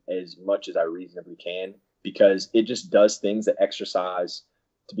done as much as I reasonably can, because it just does things that exercise,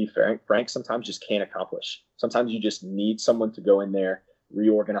 to be frank, sometimes just can't accomplish. Sometimes you just need someone to go in there,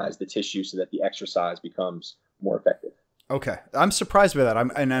 reorganize the tissue so that the exercise becomes more effective. Okay. I'm surprised by that.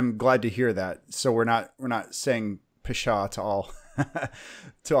 I'm glad to hear that. So we're not saying pshaw to all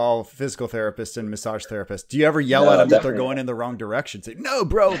to all physical therapists and massage therapists. Do you ever yell at them that they're going in the wrong direction? Say, no,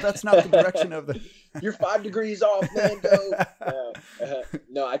 bro, that's not the direction of the You're 5 degrees off, man. Go.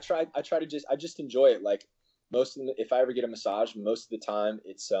 No, I just enjoy it. Like most of them, if I ever get a massage, most of the time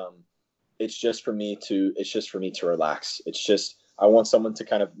it's just for me to relax. It's just, I want someone to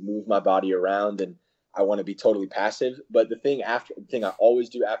kind of move my body around, and I want to be totally passive. But the thing I always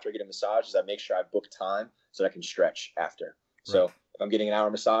do after I get a massage is I make sure I book time so that I can stretch after. So if I'm getting an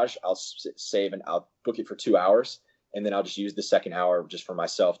hour massage, I'll save and I'll book it for 2 hours. And then I'll just use the second hour just for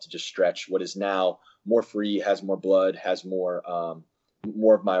myself to just stretch what is now more free, has more blood, has more of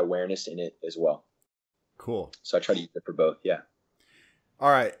my awareness in it as well. Cool. So I try to use it for both. Yeah. All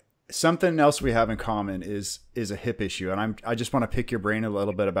right. Something else we have in common is a hip issue. And I just want to pick your brain a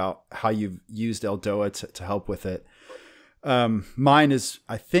little bit about how you've used ELDOA to help with it. Mine is,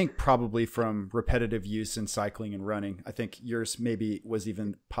 I think, probably from repetitive use in cycling and running. I think yours maybe was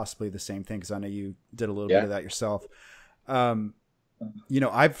even possibly the same thing, because I know you did a little bit of that yourself.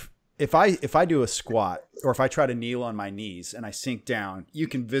 If I do a squat, or if I try to kneel on my knees and I sink down, you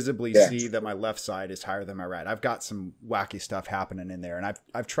can visibly see that my left side is higher than my right. I've got some wacky stuff happening in there, and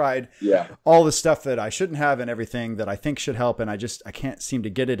I've tried all the stuff that I shouldn't have and everything that I think should help, and I can't seem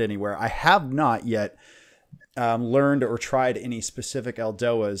to get it anywhere. I have not yet learned or tried any specific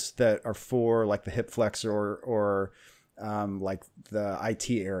ELDOAs that are for like the hip flexor or like the IT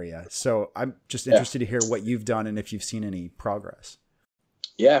area. So I'm just interested to hear what you've done and if you've seen any progress.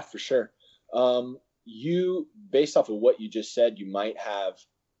 Yeah, for sure. You, based off of what you just said, you might have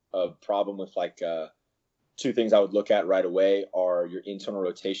a problem with like two things I would look at right away are your internal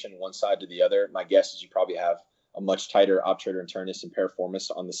rotation, one side to the other. My guess is you probably have a much tighter obturator internus and piriformis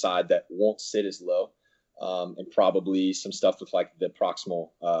on the side that won't sit as low. And probably some stuff with like the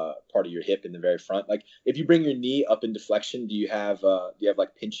proximal part of your hip in the very front. Like if you bring your knee up into flexion, do you have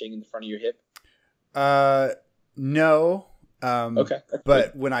like pinching in the front of your hip? No. Okay.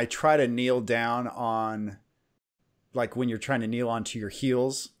 But when I try to kneel down on, like when you're trying to kneel onto your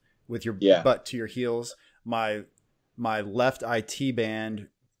heels with your butt to your heels, my left IT band,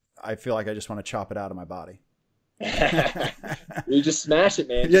 I feel like I just want to chop it out of my body. You just smash it,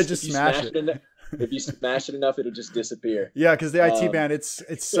 man. Yeah, just smash it. If you smash it enough, it'll just disappear. Yeah, because the IT band, it's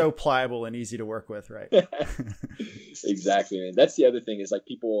so pliable and easy to work with, right? Exactly, man. That's the other thing is like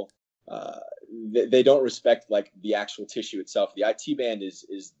people, they don't respect like the actual tissue itself. The IT band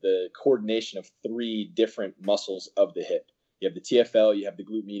is the coordination of 3 different muscles of the hip. You have the TFL, you have the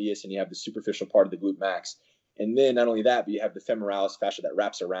glute medius, and you have the superficial part of the glute max. And then not only that, but you have the femoralis fascia that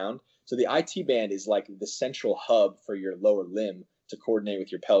wraps around. So the IT band is like the central hub for your lower limb to coordinate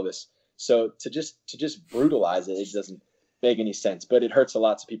with your pelvis. So to just brutalize it, it doesn't make any sense, but it hurts a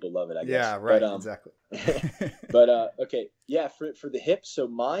lot, so people love it, I guess. Yeah, right, but, exactly. But okay, yeah, for the hip, so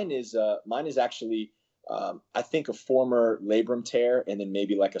mine is actually I think a former labrum tear, and then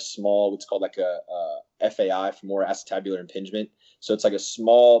maybe like a small, what's called like a FAI, for more acetabular impingement. So it's like a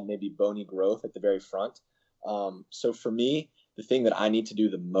small, maybe bony growth at the very front. So for me, the thing that I need to do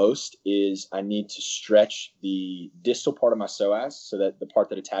the most is I need to stretch the distal part of my psoas, so that the part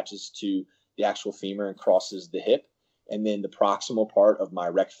that attaches to the actual femur and crosses the hip, and then the proximal part of my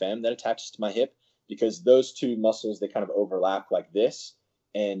rec fem that attaches to my hip, because those two muscles, they kind of overlap like this,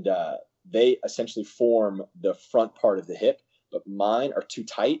 and they essentially form the front part of the hip, but mine are too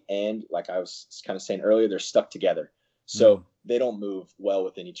tight, and like I was kind of saying earlier, they're stuck together. So they don't move well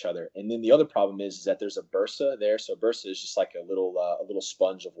within each other. And then the other problem is that there's a bursa there. So a bursa is just like a little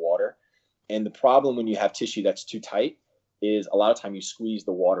sponge of water. And the problem when you have tissue that's too tight is a lot of time you squeeze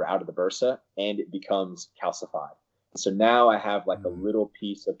the water out of the bursa and it becomes calcified. So now I have like a little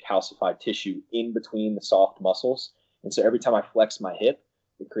piece of calcified tissue in between the soft muscles. And so every time I flex my hip,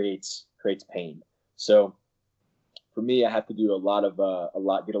 it creates pain. So for me, I have to do get a lot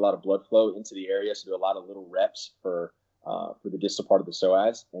of blood flow into the area. So do a lot of little reps for the distal part of the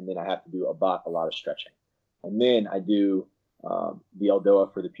psoas, and then I have to do a lot of stretching. And then I do the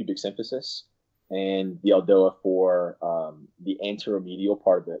ELDOA for the pubic symphysis and the ELDOA for the anteromedial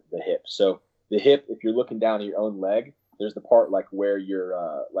part of the hip. So the hip, if you're looking down at your own leg, there's the part like where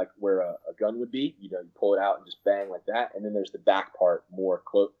where a gun would be. You know, you pull it out and just bang like that. And then there's the back part more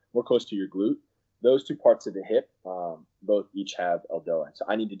close to your glute. those two parts of the hip, both each have ELDOA. So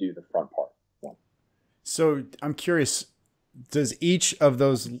I need to do the front part. One. So I'm curious, does each of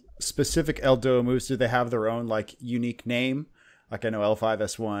those specific ELDOA moves, do they have their own like unique name? Like I know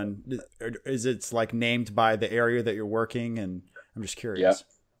L5S1, is it like named by the area that you're working? And I'm just curious.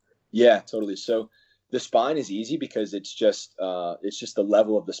 Yeah, totally. So the spine is easy because it's just the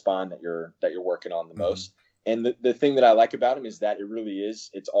level of the spine that you're working on the most. And the thing that I like about them is that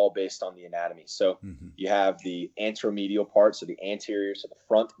it's all based on the anatomy. So you have the anteromedial part, so the anterior, so the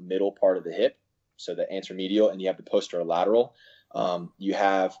front middle part of the hip, so the anteromedial, and you have the posterolateral. You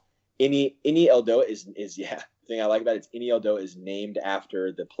have any ELDOA is the thing I like about it is any ELDOA is named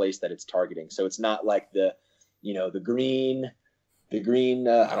after the place that it's targeting. So it's not like the green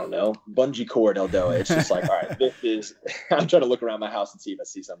I don't know, bungee cord ELDOA. It's just like, all right, this is, I'm trying to look around my house and see if I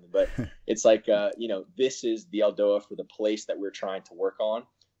see something, but it's like, this is the ELDOA for the place that we're trying to work on.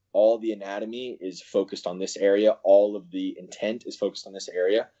 All the anatomy is focused on this area. All of the intent is focused on this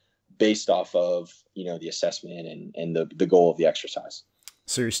area based off of, the assessment and the goal of the exercise.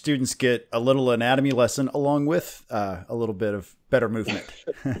 So your students get a little anatomy lesson along with a little bit of better movement.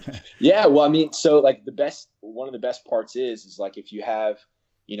 Yeah. Well, I mean, so like one of the best parts is like, if you have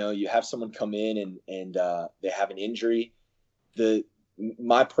someone come in and they have an injury,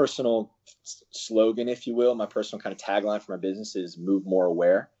 my personal slogan, if you will, my personal kind of tagline for my business is move more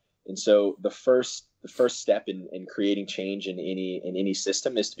aware. And so the first step in creating change in any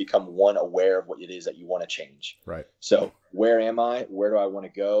system is to become aware of what it is that you want to change. Right. So where am I? Where do I want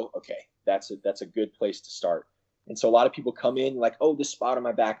to go? Okay. That's a good place to start. And so a lot of people come in like, oh, this spot on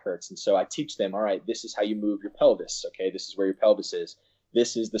my back hurts. And so I teach them, all right, this is how you move your pelvis. Okay. This is where your pelvis is.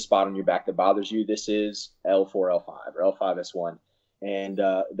 This is the spot on your back that bothers you. This is L4, L5 or L5S1. And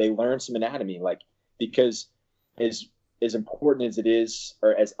they learn some anatomy, like, because as important as it is,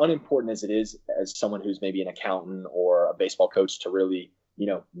 or as unimportant as it is, as someone who's maybe an accountant or a baseball coach to really,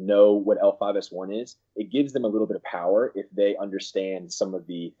 know what L5S1 is, it gives them a little bit of power if they understand some of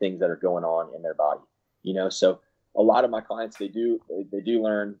the things that are going on in their body, So a lot of my clients, they do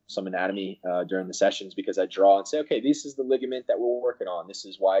learn some anatomy during the sessions because I draw and say, okay, this is the ligament that we're working on. This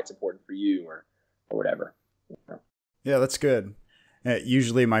is why it's important for you or whatever. Yeah, that's good.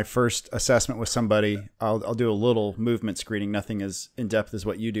 Usually my first assessment with somebody, I'll do a little movement screening, nothing as in-depth as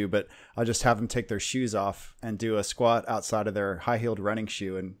what you do, but I'll just have them take their shoes off and do a squat outside of their high-heeled running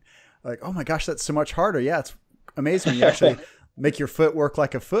shoe. And like, oh my gosh, that's so much harder. Yeah, it's amazing when you actually make your foot work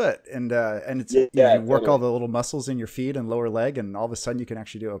like a foot. And it's you work all the little muscles in your feet and lower leg, and all of a sudden you can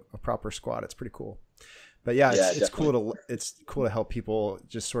actually do a proper squat. It's pretty cool. But yeah, it's cool to help people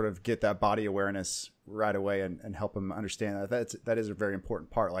just sort of get that body awareness right away and help them understand that is a very important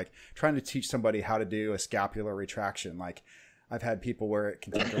part. Like trying to teach somebody how to do a scapular retraction. Like I've had people where it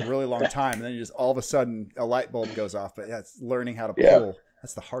can take a really long time and then you just all of a sudden a light bulb goes off. But it's learning how to pull.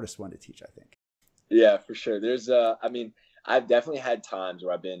 That's the hardest one to teach, I think. Yeah, for sure. There's I've definitely had times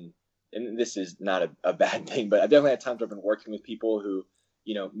where I've been, and this is not a bad thing, but I've definitely had times where I've been working with people who,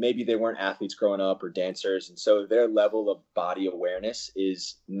 maybe they weren't athletes growing up or dancers. And so their level of body awareness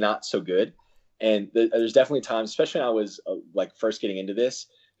is not so good. And there's definitely times, especially when I was like first getting into this,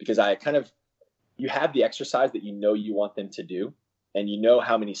 because you have the exercise that you want them to do, and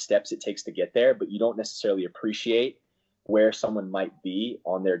how many steps it takes to get there, but you don't necessarily appreciate where someone might be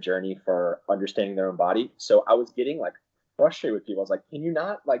on their journey for understanding their own body. So I was getting like frustrated with people. I was like, can you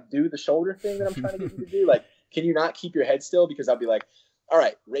not like do the shoulder thing that I'm trying to get you to do? Like, can you not keep your head still? Because I'll be like, all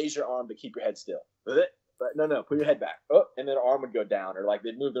right, raise your arm, but keep your head still. But no, put your head back. Oh, and then their arm would go down, or like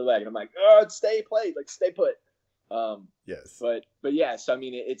they'd move their leg, and I'm like, oh, stay put. Yes. But yeah, so I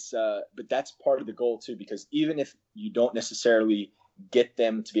mean, but that's part of the goal too, because even if you don't necessarily get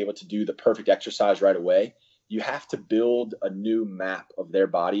them to be able to do the perfect exercise right away, you have to build a new map of their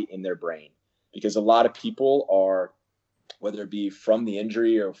body in their brain, because a lot of people are, whether it be from the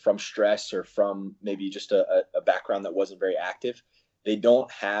injury or from stress or from maybe just a background that wasn't very active, they don't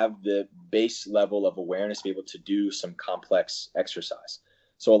have the base level of awareness to be able to do some complex exercise.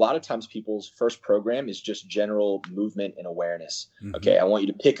 So a lot of times people's first program is just general movement and awareness. Mm-hmm. Okay, I want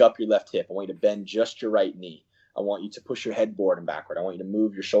you to pick up your left hip. I want you to bend just your right knee. I want you to push your head forward and backward. I want you to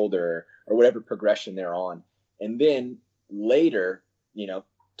move your shoulder or whatever progression they're on. And then later,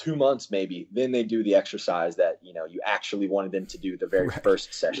 2 months maybe, then they do the exercise that, you actually wanted them to do the very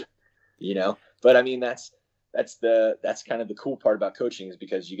first session, But I mean, that's kind of the cool part about coaching, is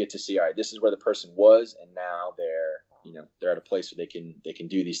because you get to see, all right, this is where the person was, and now they're at a place where they can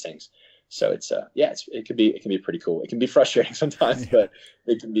do these things. So it's it can be pretty cool. It can be frustrating sometimes, but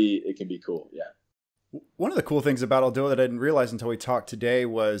it can be cool. Yeah. One of the cool things about ELDOA that I didn't realize until we talked today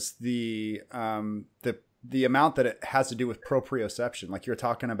was the amount that it has to do with proprioception. Like you're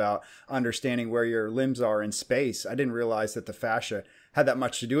talking about understanding where your limbs are in space. I didn't realize that the fascia had that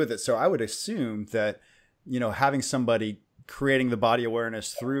much to do with it. So I would assume that, having somebody creating the body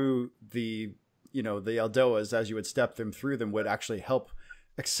awareness through the ELDOAs as you would step them through them would actually help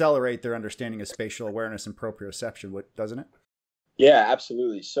accelerate their understanding of spatial awareness and proprioception, doesn't it? Yeah,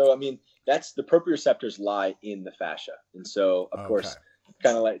 absolutely. So, I mean, that's the proprioceptors lie in the fascia. And so, of course, it's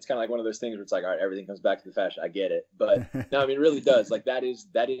kind of like one of those things where it's like, all right, everything comes back to the fascia. I get it. But no, I mean, it really does. Like that is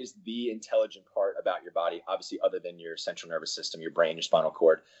the intelligent part about your body, obviously, other than your central nervous system, your brain, your spinal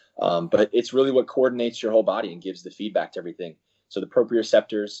cord. But it's really what coordinates your whole body and gives the feedback to everything. So the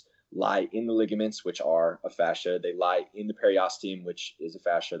proprioceptors lie in the ligaments, which are a fascia. They lie in the periosteum, which is a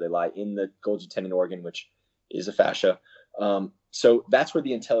fascia. They lie in the Golgi tendon organ, which is a fascia. So that's where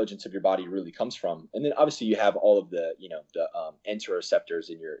the intelligence of your body really comes from. And then obviously you have all of the enteroceptors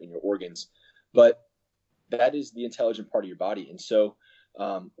in your organs, but that is the intelligent part of your body. And so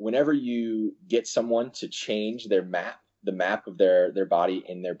whenever you get someone to change the map of their body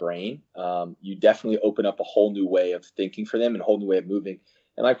and their brain, you definitely open up a whole new way of thinking for them and a whole new way of moving.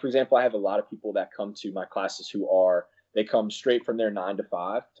 And like, for example, I have a lot of people that come to my classes they come straight from their 9 to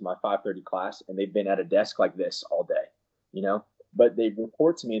 5 to my 5:30 class, and they've been at a desk like this all day, but they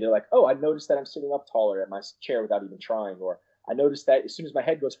report to me, they're like, oh, I noticed that I'm sitting up taller at my chair without even trying. Or I noticed that as soon as my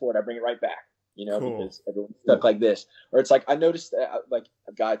head goes forward, I bring it right back, Cool. Because everyone's stuck like this. Or it's like, I noticed that, like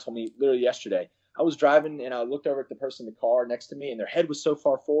a guy told me literally yesterday, I was driving and I looked over at the person in the car next to me and their head was so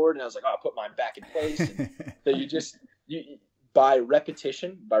far forward. And I was like, oh, I put mine back in place. And so by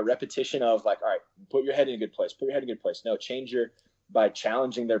repetition of like, all right, put your head in a good place, No, by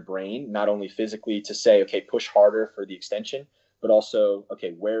challenging their brain, not only physically to say, okay, push harder for the extension, but also,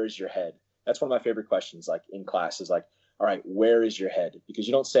 okay, where is your head? That's one of my favorite questions, like in class, is like, all right, where is your head? Because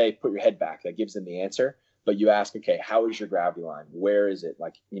you don't say, put your head back. That gives them the answer. But you ask, okay, how is your gravity line? Where is it?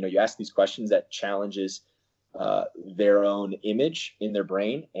 Like, you ask these questions that challenges their own image in their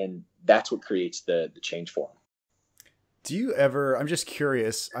brain. And that's what creates the change for them. Do you ever, I'm just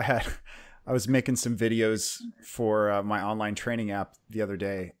curious, I was making some videos for my online training app the other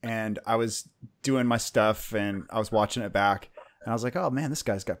day, and I was doing my stuff and I was watching it back, and I was like, oh man, this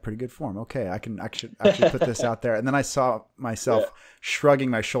guy's got pretty good form. Okay, I should actually put this out there. And then I saw myself shrugging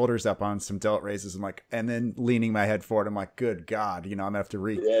my shoulders up on some delt raises and then leaning my head forward. I'm like, good God, I'm gonna have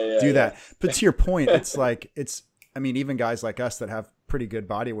to do that. But to your point, it's like, even guys like us that have pretty good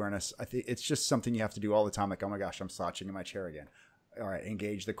body awareness, I think it's just something you have to do all the time. Like, oh my gosh, I'm slouching in my chair again. All right,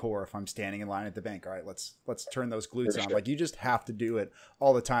 engage the core. If I'm standing in line at the bank, all right, let's turn those glutes on. Like, you just have to do it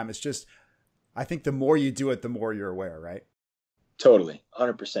all the time. It's just, I think the more you do it, the more you're aware, right? Totally.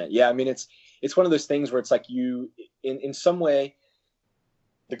 100%. Yeah. I mean, it's one of those things where it's like in some way,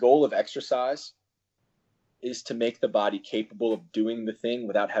 the goal of exercise is to make the body capable of doing the thing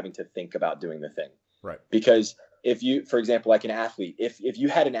without having to think about doing the thing. Right. Because if you, for example, like an athlete, if you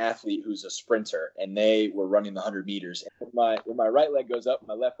had an athlete who's a sprinter and they were running the 100 meters, and when my right leg goes up,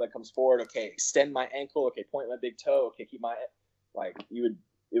 my left leg comes forward. Okay, extend my ankle. Okay, point my big toe. Okay, keep my, it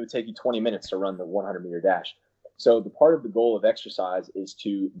would take you 20 minutes to run the 100-meter dash. So the part of the goal of exercise is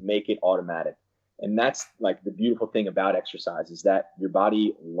to make it automatic. And that's like the beautiful thing about exercise is that your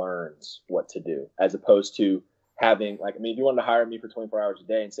body learns what to do, as opposed to having, like, if you wanted to hire me for 24 hours a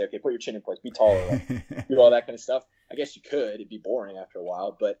day and say, okay, put your chin in place, be taller, do all that kind of stuff, I guess you could. It'd be boring after a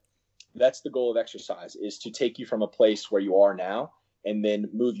while. But that's the goal of exercise, is to take you from a place where you are now and then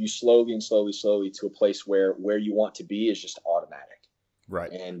move you slowly to a place where you want to be is just automatic.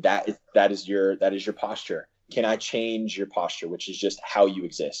 Right. And that is your posture. Can I change your posture, which is just how you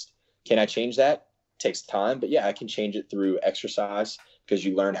exist? Can I change that? It takes time, but yeah, I can change it through exercise because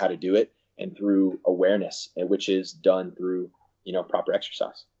you learn how to do it, and through awareness, which is done through, proper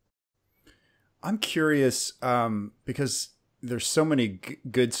exercise. I'm curious because there's so many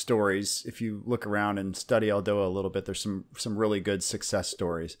good stories. If you look around and study ELDOA a little bit, there's some really good success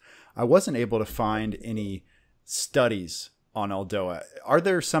stories. I wasn't able to find any studies on ELDOA. Are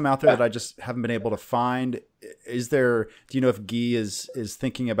there some out there that I just haven't been able to find? Do you know if Guy is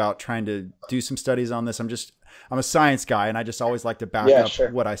thinking about trying to do some studies on this? I'm a science guy, and I just always like to back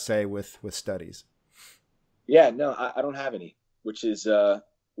up what I say with studies. Yeah, no, I don't have any, which is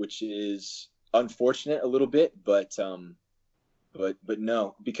unfortunate a little bit, but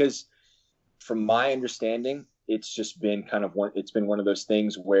no, because from my understanding, it's just been one of those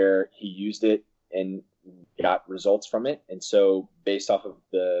things where he used it and got results from it. And so based off of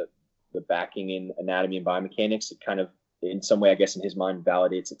the backing in anatomy and biomechanics, it kind of, in some way, I guess, in his mind,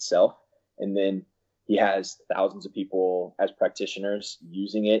 validates itself. And then he has thousands of people as practitioners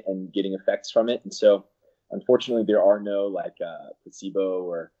using it and getting effects from it. And so unfortunately, there are no like placebo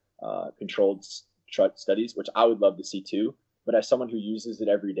or controlled studies, which I would love to see too. But as someone who uses it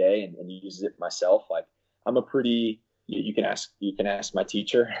every day and uses it myself, like I'm a pretty, you can ask my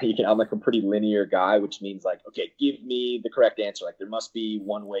teacher, I'm like a pretty linear guy, which means like, okay, give me the correct answer. Like there must be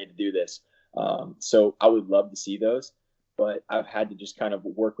one way to do this. So I would love to see those, but I've had to just kind of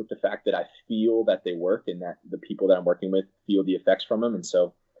work with the fact that I feel that they work and that the people that I'm working with feel the effects from them. And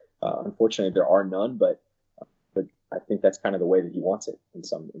so unfortunately there are none, but I think that's kind of the way that he wants it in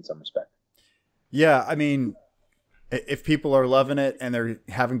some respect. Yeah. I mean, if people are loving it and they're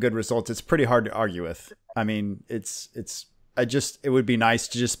having good results, it's pretty hard to argue with. I mean, it would be nice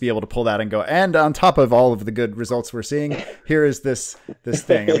to just be able to pull that and go, and on top of all of the good results we're seeing, here is this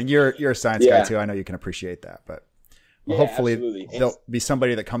thing. I mean, you're a science guy too. I know you can appreciate that, but hopefully absolutely. There'll be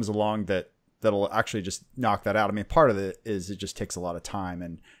somebody that comes along that'll actually just knock that out. I mean, part of it is it just takes a lot of time,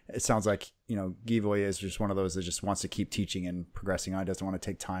 and it sounds like, Givoy is just one of those that just wants to keep teaching and progressing on. It doesn't want to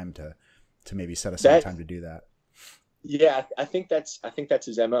take time to maybe set aside time to do that. Yeah, I think that's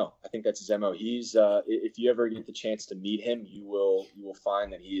his MO. I think that's his MO. He's if you ever get the chance to meet him, you will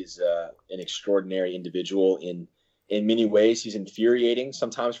find that he is an extraordinary individual in many ways. He's infuriating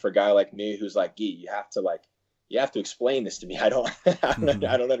sometimes for a guy like me who's like, Gee, you have to explain this to me. I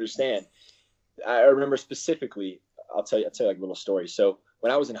don't understand. I remember specifically, I'll tell you like a little story. So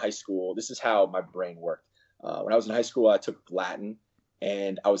when I was in high school, this is how my brain worked. When I was in high school, I took Latin.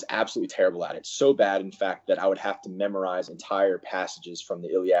 And I was absolutely terrible at it. So bad, in fact, that I would have to memorize entire passages from the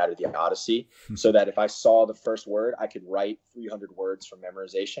Iliad or the Odyssey so that if I saw the first word, I could write 300 words from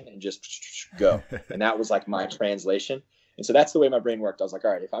memorization and just go. And that was like my translation. And so that's the way my brain worked. I was like,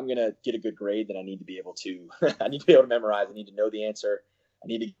 all right, if I'm going to get a good grade, then I need to be able to memorize. I need to know the answer. I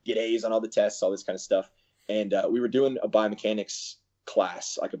need to get A's on all the tests, all this kind of stuff. And we were doing a biomechanics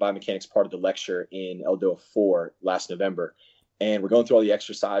class, like a biomechanics part of the lecture in ELDOA 4 last November. And we're going through all the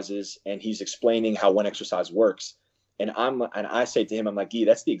exercises, and he's explaining how one exercise works. And I say to him, I'm like, Gee,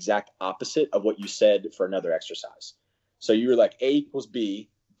 that's the exact opposite of what you said for another exercise. So you were like, A equals B,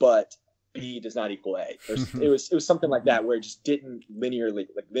 but B does not equal A. It was something like that where it just didn't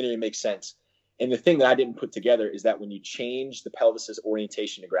linearly make sense. And the thing that I didn't put together is that when you change the pelvis's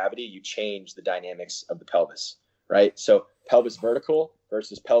orientation to gravity, you change the dynamics of the pelvis, right? So pelvis vertical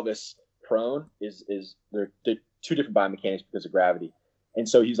versus pelvis prone is they're two different biomechanics because of gravity. And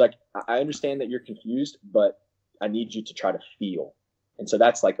so he's like, I understand that you're confused, but I need you to try to feel. And so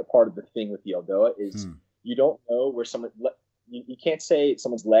that's like a part of the thing with the ELDOA is you don't know where you can't say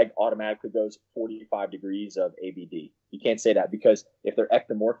someone's leg automatically goes 45 degrees of ABD. You can't say that because if they're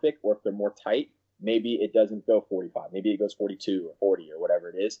ectomorphic or if they're more tight, maybe it doesn't go 45. Maybe it goes 42 or 40 or whatever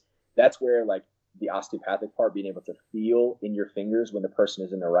it is. That's where like the osteopathic part, being able to feel in your fingers when the person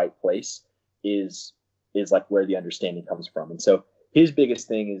is in the right place is like where the understanding comes from. And so his biggest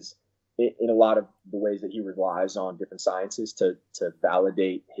thing is in a lot of the ways that he relies on different sciences to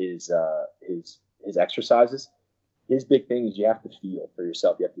validate his exercises. His big thing is you have to feel for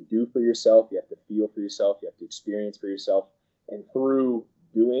yourself. You have to do for yourself. You have to feel for yourself. You have to experience for yourself. And through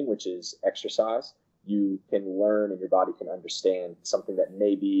doing, which is exercise, you can learn and your body can understand something that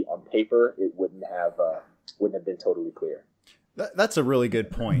maybe on paper it wouldn't have been totally clear. That's a really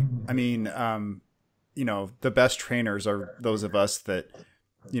good point. I mean, the best trainers are those of us that,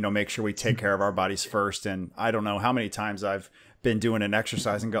 make sure we take care of our bodies first. And I don't know how many times I've been doing an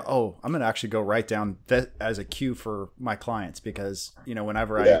exercise and go, oh, I'm going to actually go write down that as a cue for my clients because,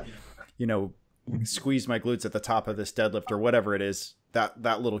 whenever I squeeze my glutes at the top of this deadlift or whatever it is,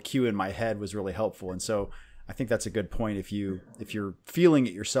 that little cue in my head was really helpful. And so I think that's a good point. If you're feeling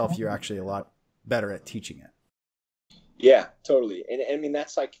it yourself, you're actually a lot better at teaching it. Yeah, totally. And I mean,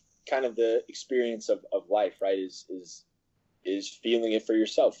 that's like kind of the experience of life, right? Is feeling it for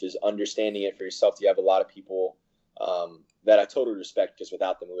yourself, is understanding it for yourself. You have a lot of people that I totally respect because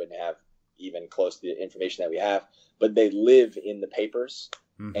without them, we wouldn't have even close to the information that we have, but they live in the papers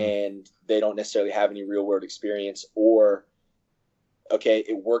and they don't necessarily have any real world experience or, okay,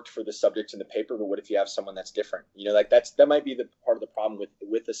 it worked for the subject in the paper, but what if you have someone that's different? That might be the part of the problem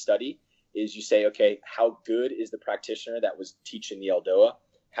with the study is you say, okay, how good is the practitioner that was teaching the ELDOA?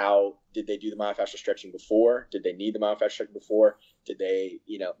 How did they do the myofascial stretching before? Did they need the myofascial stretching before? Did they,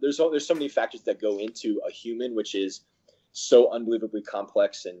 there's so many factors that go into a human, which is so unbelievably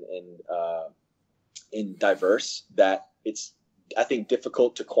complex and diverse that it's, I think,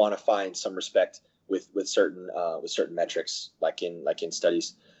 difficult to quantify in some respect with certain metrics, like in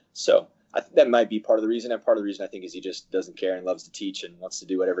studies. So I think that might be part of the reason. And part of the reason I think is he just doesn't care and loves to teach and wants to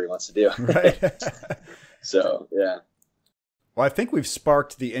do whatever he wants to do. Right. So, yeah. Well, I think we've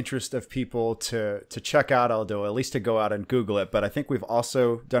sparked the interest of people to check out ELDOA, at least to go out and Google it. But I think we've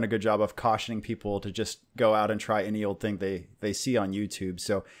also done a good job of cautioning people to just go out and try any old thing they see on YouTube.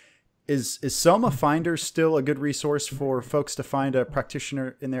 So is Soma Finder still a good resource for folks to find a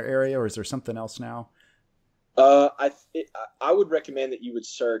practitioner in their area, or is there something else now? I would recommend that you would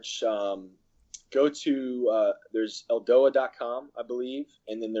search, go to, there's ELDOA.com, I believe.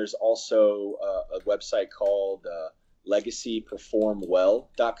 And then there's also a website called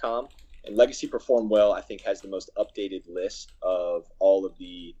LegacyPerformWell.com. And Legacy Perform Well, I think, has the most updated list of all of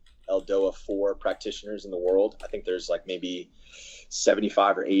the ELDOA 4 practitioners in the world. I think there's like maybe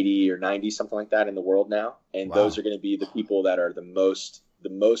 75 or 80 or 90, something like that in the world now. And those are going to be the people that are the most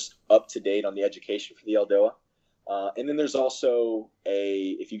up to date on the education for the ELDOA. And then there's also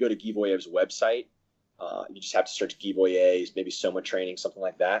if you go to Guy Boyev's website, you just have to search Guy Boyev, maybe Soma training, something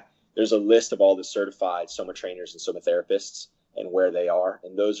like that. There's a list of all the certified Soma trainers and Soma therapists and where they are.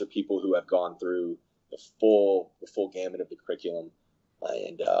 And those are people who have gone through the full gamut of the curriculum.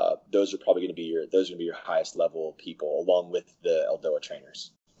 And those are probably going to be your highest level people, along with the ELDOA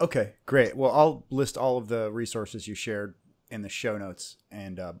trainers. Okay, great. Well, I'll list all of the resources you shared in the show notes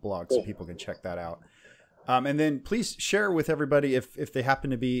and blog, so people can check that out. And then please share with everybody if they happen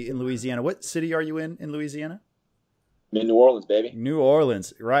to be in Louisiana. What city are you in Louisiana? I'm in New Orleans, baby. New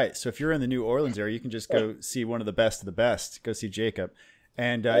Orleans, right. So if you're in the New Orleans area, you can just go see one of the best of the best. Go see Jacob.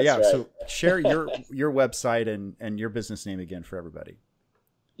 And right. So share your website and your business name again for everybody.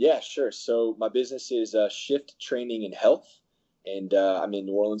 Yeah, sure. So my business is Shift Training and Health, and I'm in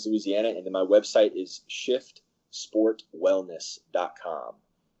New Orleans, Louisiana. And then my website is shiftsportwellness.com.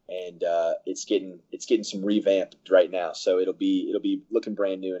 And it's getting some revamp right now, so it'll be looking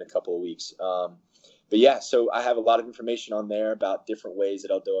brand new in a couple of weeks. But yeah, so I have a lot of information on there about different ways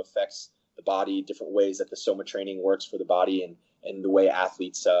that ELDOA affects the body, different ways that the Soma training works for the body, and the way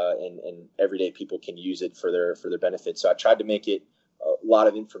athletes and everyday people can use it for their benefit. So I tried to make it a lot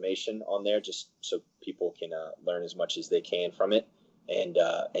of information on there, just so people can learn as much as they can from it. And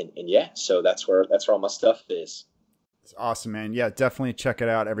yeah, so that's where all my stuff is. It's awesome, man. Yeah, definitely check it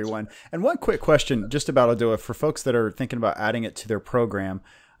out, everyone. And one quick question just about ELDOA for folks that are thinking about adding it to their program.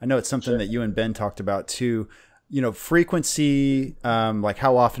 I know it's something that you and Ben talked about too. Frequency, like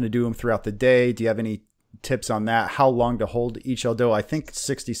how often to do them throughout the day. Do you have any tips on that? How long to hold each ELDOA? I think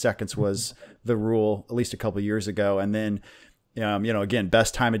 60 seconds was the rule, at least a couple of years ago. And then, again,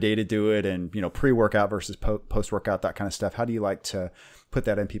 best time of day to do it, and, pre-workout versus post-workout, that kind of stuff. How do you like to put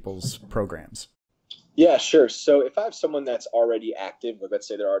that in people's programs? Yeah, sure. So if I have someone that's already active, like let's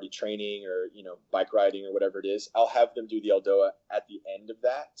say they're already training or, bike riding or whatever it is, I'll have them do the ELDOA at the end of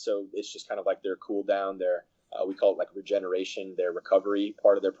that. So it's just kind of like their cool down, we call it like regeneration, their recovery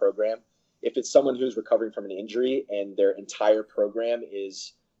part of their program. If it's someone who's recovering from an injury and their entire program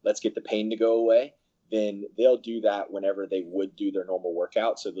is, let's get the pain to go away, then they'll do that whenever they would do their normal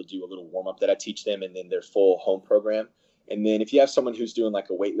workout. So they'll do a little warm up that I teach them, and then their full home program. And then if you have someone who's doing like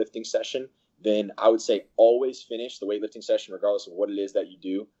a weightlifting session, then I would say always finish the weightlifting session, regardless of what it is that you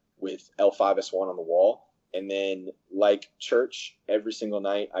do, with L5S1 on the wall. And then, like church, every single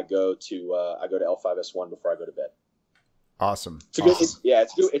night I go to L5S1 before I go to bed. Awesome. It's a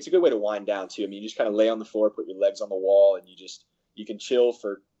good way to wind down too. I mean, you just kind of lay on the floor, put your legs on the wall, and you can chill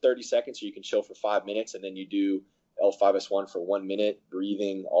for 30 seconds, or you can chill for 5 minutes, and then you do L5S1 for 1 minute,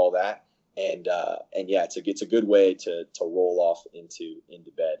 breathing, all that. And yeah, it's a good way to roll off into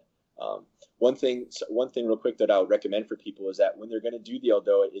bed. One thing real quick that I would recommend for people is that when they're going to do the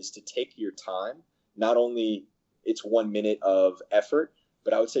ELDOA is to take your time. Not only it's 1 minute of effort,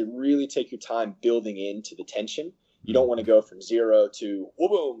 but I would say really take your time building into the tension. You don't want to go from 0 to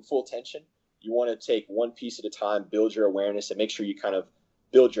boom, full tension. You want to take one piece at a time, build your awareness, and make sure you kind of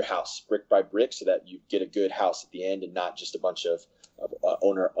build your house brick by brick so that you get a good house at the end and not just a bunch of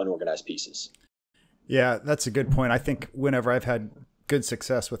unorganized pieces. Yeah, that's a good point. I think whenever I've had good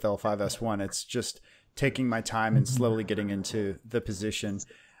success with L5S1, it's just taking my time and slowly getting into the position.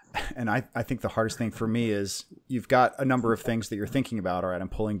 And I think the hardest thing for me is you've got a number of things that you're thinking about. All right, I'm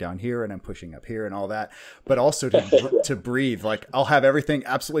pulling down here and I'm pushing up here and all that, but also to breathe. Like I'll have everything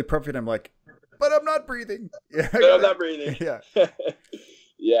absolutely perfect. I'm like, but I'm not breathing. Yeah, I'm not breathing. Yeah.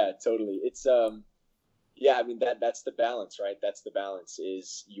 Yeah, totally. It's yeah, I mean that's the balance, right? That's the balance,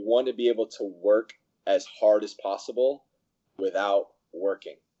 is you want to be able to work as hard as possible without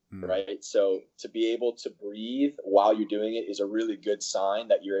working, right? So to be able to breathe while you're doing it is a really good sign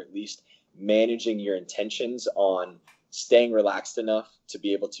that you're at least managing your intentions on staying relaxed enough to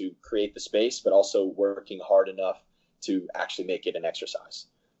be able to create the space, but also working hard enough to actually make it an exercise.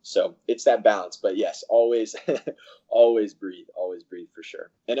 So it's that balance. But yes, always, always breathe for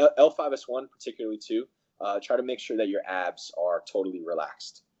sure. And L5S1 particularly too, try to make sure that your abs are totally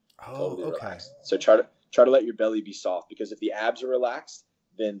relaxed. Relaxed. So try to let your belly be soft, because if the abs are relaxed,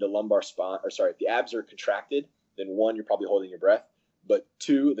 then the lumbar spine, if the abs are contracted, then one, you're probably holding your breath, but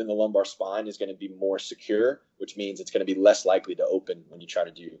two, then the lumbar spine is going to be more secure, which means it's going to be less likely to open when you try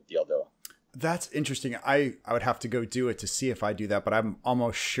to do the ELDOA. That's interesting. I would have to go do it to see if I do that, but I'm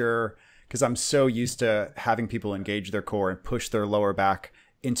almost sure, because I'm so used to having people engage their core and push their lower back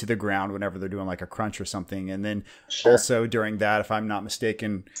into the ground whenever they're doing like a crunch or something. And then also during that, if I'm not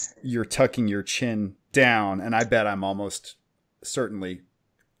mistaken, you're tucking your chin down, and I bet I'm almost certainly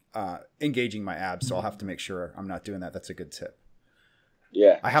engaging my abs. So I'll have to make sure I'm not doing that. That's a good tip.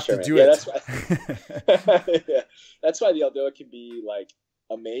 Yeah, I have to do it. That's why, that's why the ELDOA can be like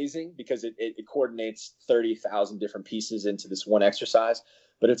amazing, because it coordinates 30,000 different pieces into this one exercise.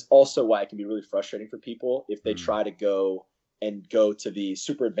 But it's also why it can be really frustrating for people if they try to go to the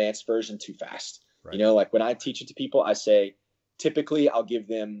super advanced version too fast. Right. You know, like when I teach it to people, I say, typically I'll give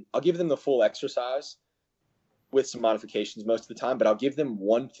them the full exercise with some modifications most of the time, but I'll give them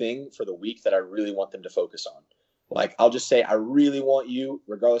one thing for the week that I really want them to focus on. Like, I'll just say, I really want you,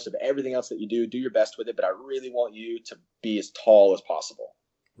 regardless of everything else that you do your best with it, but I really want you to be as tall as possible.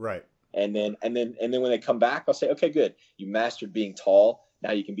 Right. And then when they come back, I'll say, okay, good. You mastered being tall.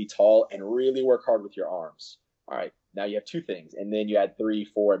 Now you can be tall and really work hard with your arms. All right. Now you have two things. And then you add 3,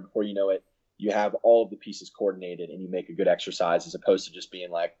 4, and before you know it, you have all of the pieces coordinated and you make a good exercise, as opposed to just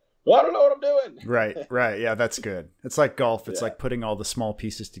being like, well, I don't know what I'm doing. Right. Yeah, that's good. It's like golf. It's like putting all the small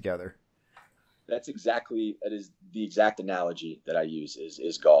pieces together. That is the exact analogy that I use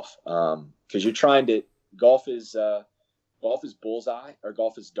is golf. Because you're trying to, golf is bullseye, or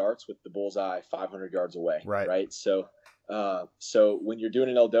golf is darts with the bullseye 500 yards away. Right. So when you're doing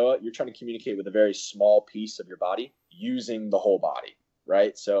an ELDOA, you're trying to communicate with a very small piece of your body using the whole body.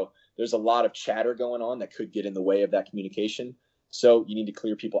 Right. So there's a lot of chatter going on that could get in the way of that communication. So you need to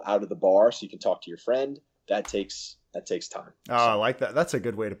clear people out of the bar so you can talk to your friend. That takes time. Oh, I like that. That's a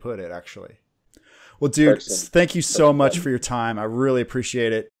good way to put it, actually. Well, dude, thank you so much for your time. I really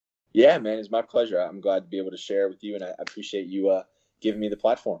appreciate it. Yeah, man, it's my pleasure. I'm glad to be able to share with you, and I appreciate you giving me the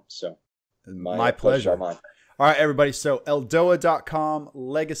platform. So my pleasure. All right, everybody. So ELDOA.com,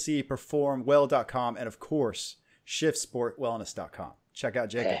 LegacyPerformWell.com, and of course, ShiftSportWellness.com. Check out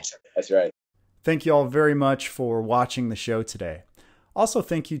Jacob. That's right. Thank you all very much for watching the show today. Also,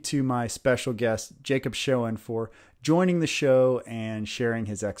 thank you to my special guest, Jacob Schoen, for joining the show and sharing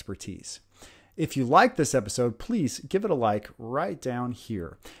his expertise. If you like this episode, please give it a like right down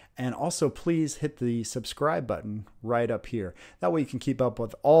here. And also, please hit the subscribe button right up here. That way you can keep up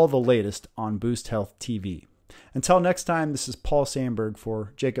with all the latest on Boost Health TV. Until next time, this is Paul Sandberg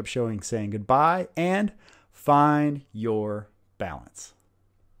for Jacob Schoen saying goodbye and find your balance.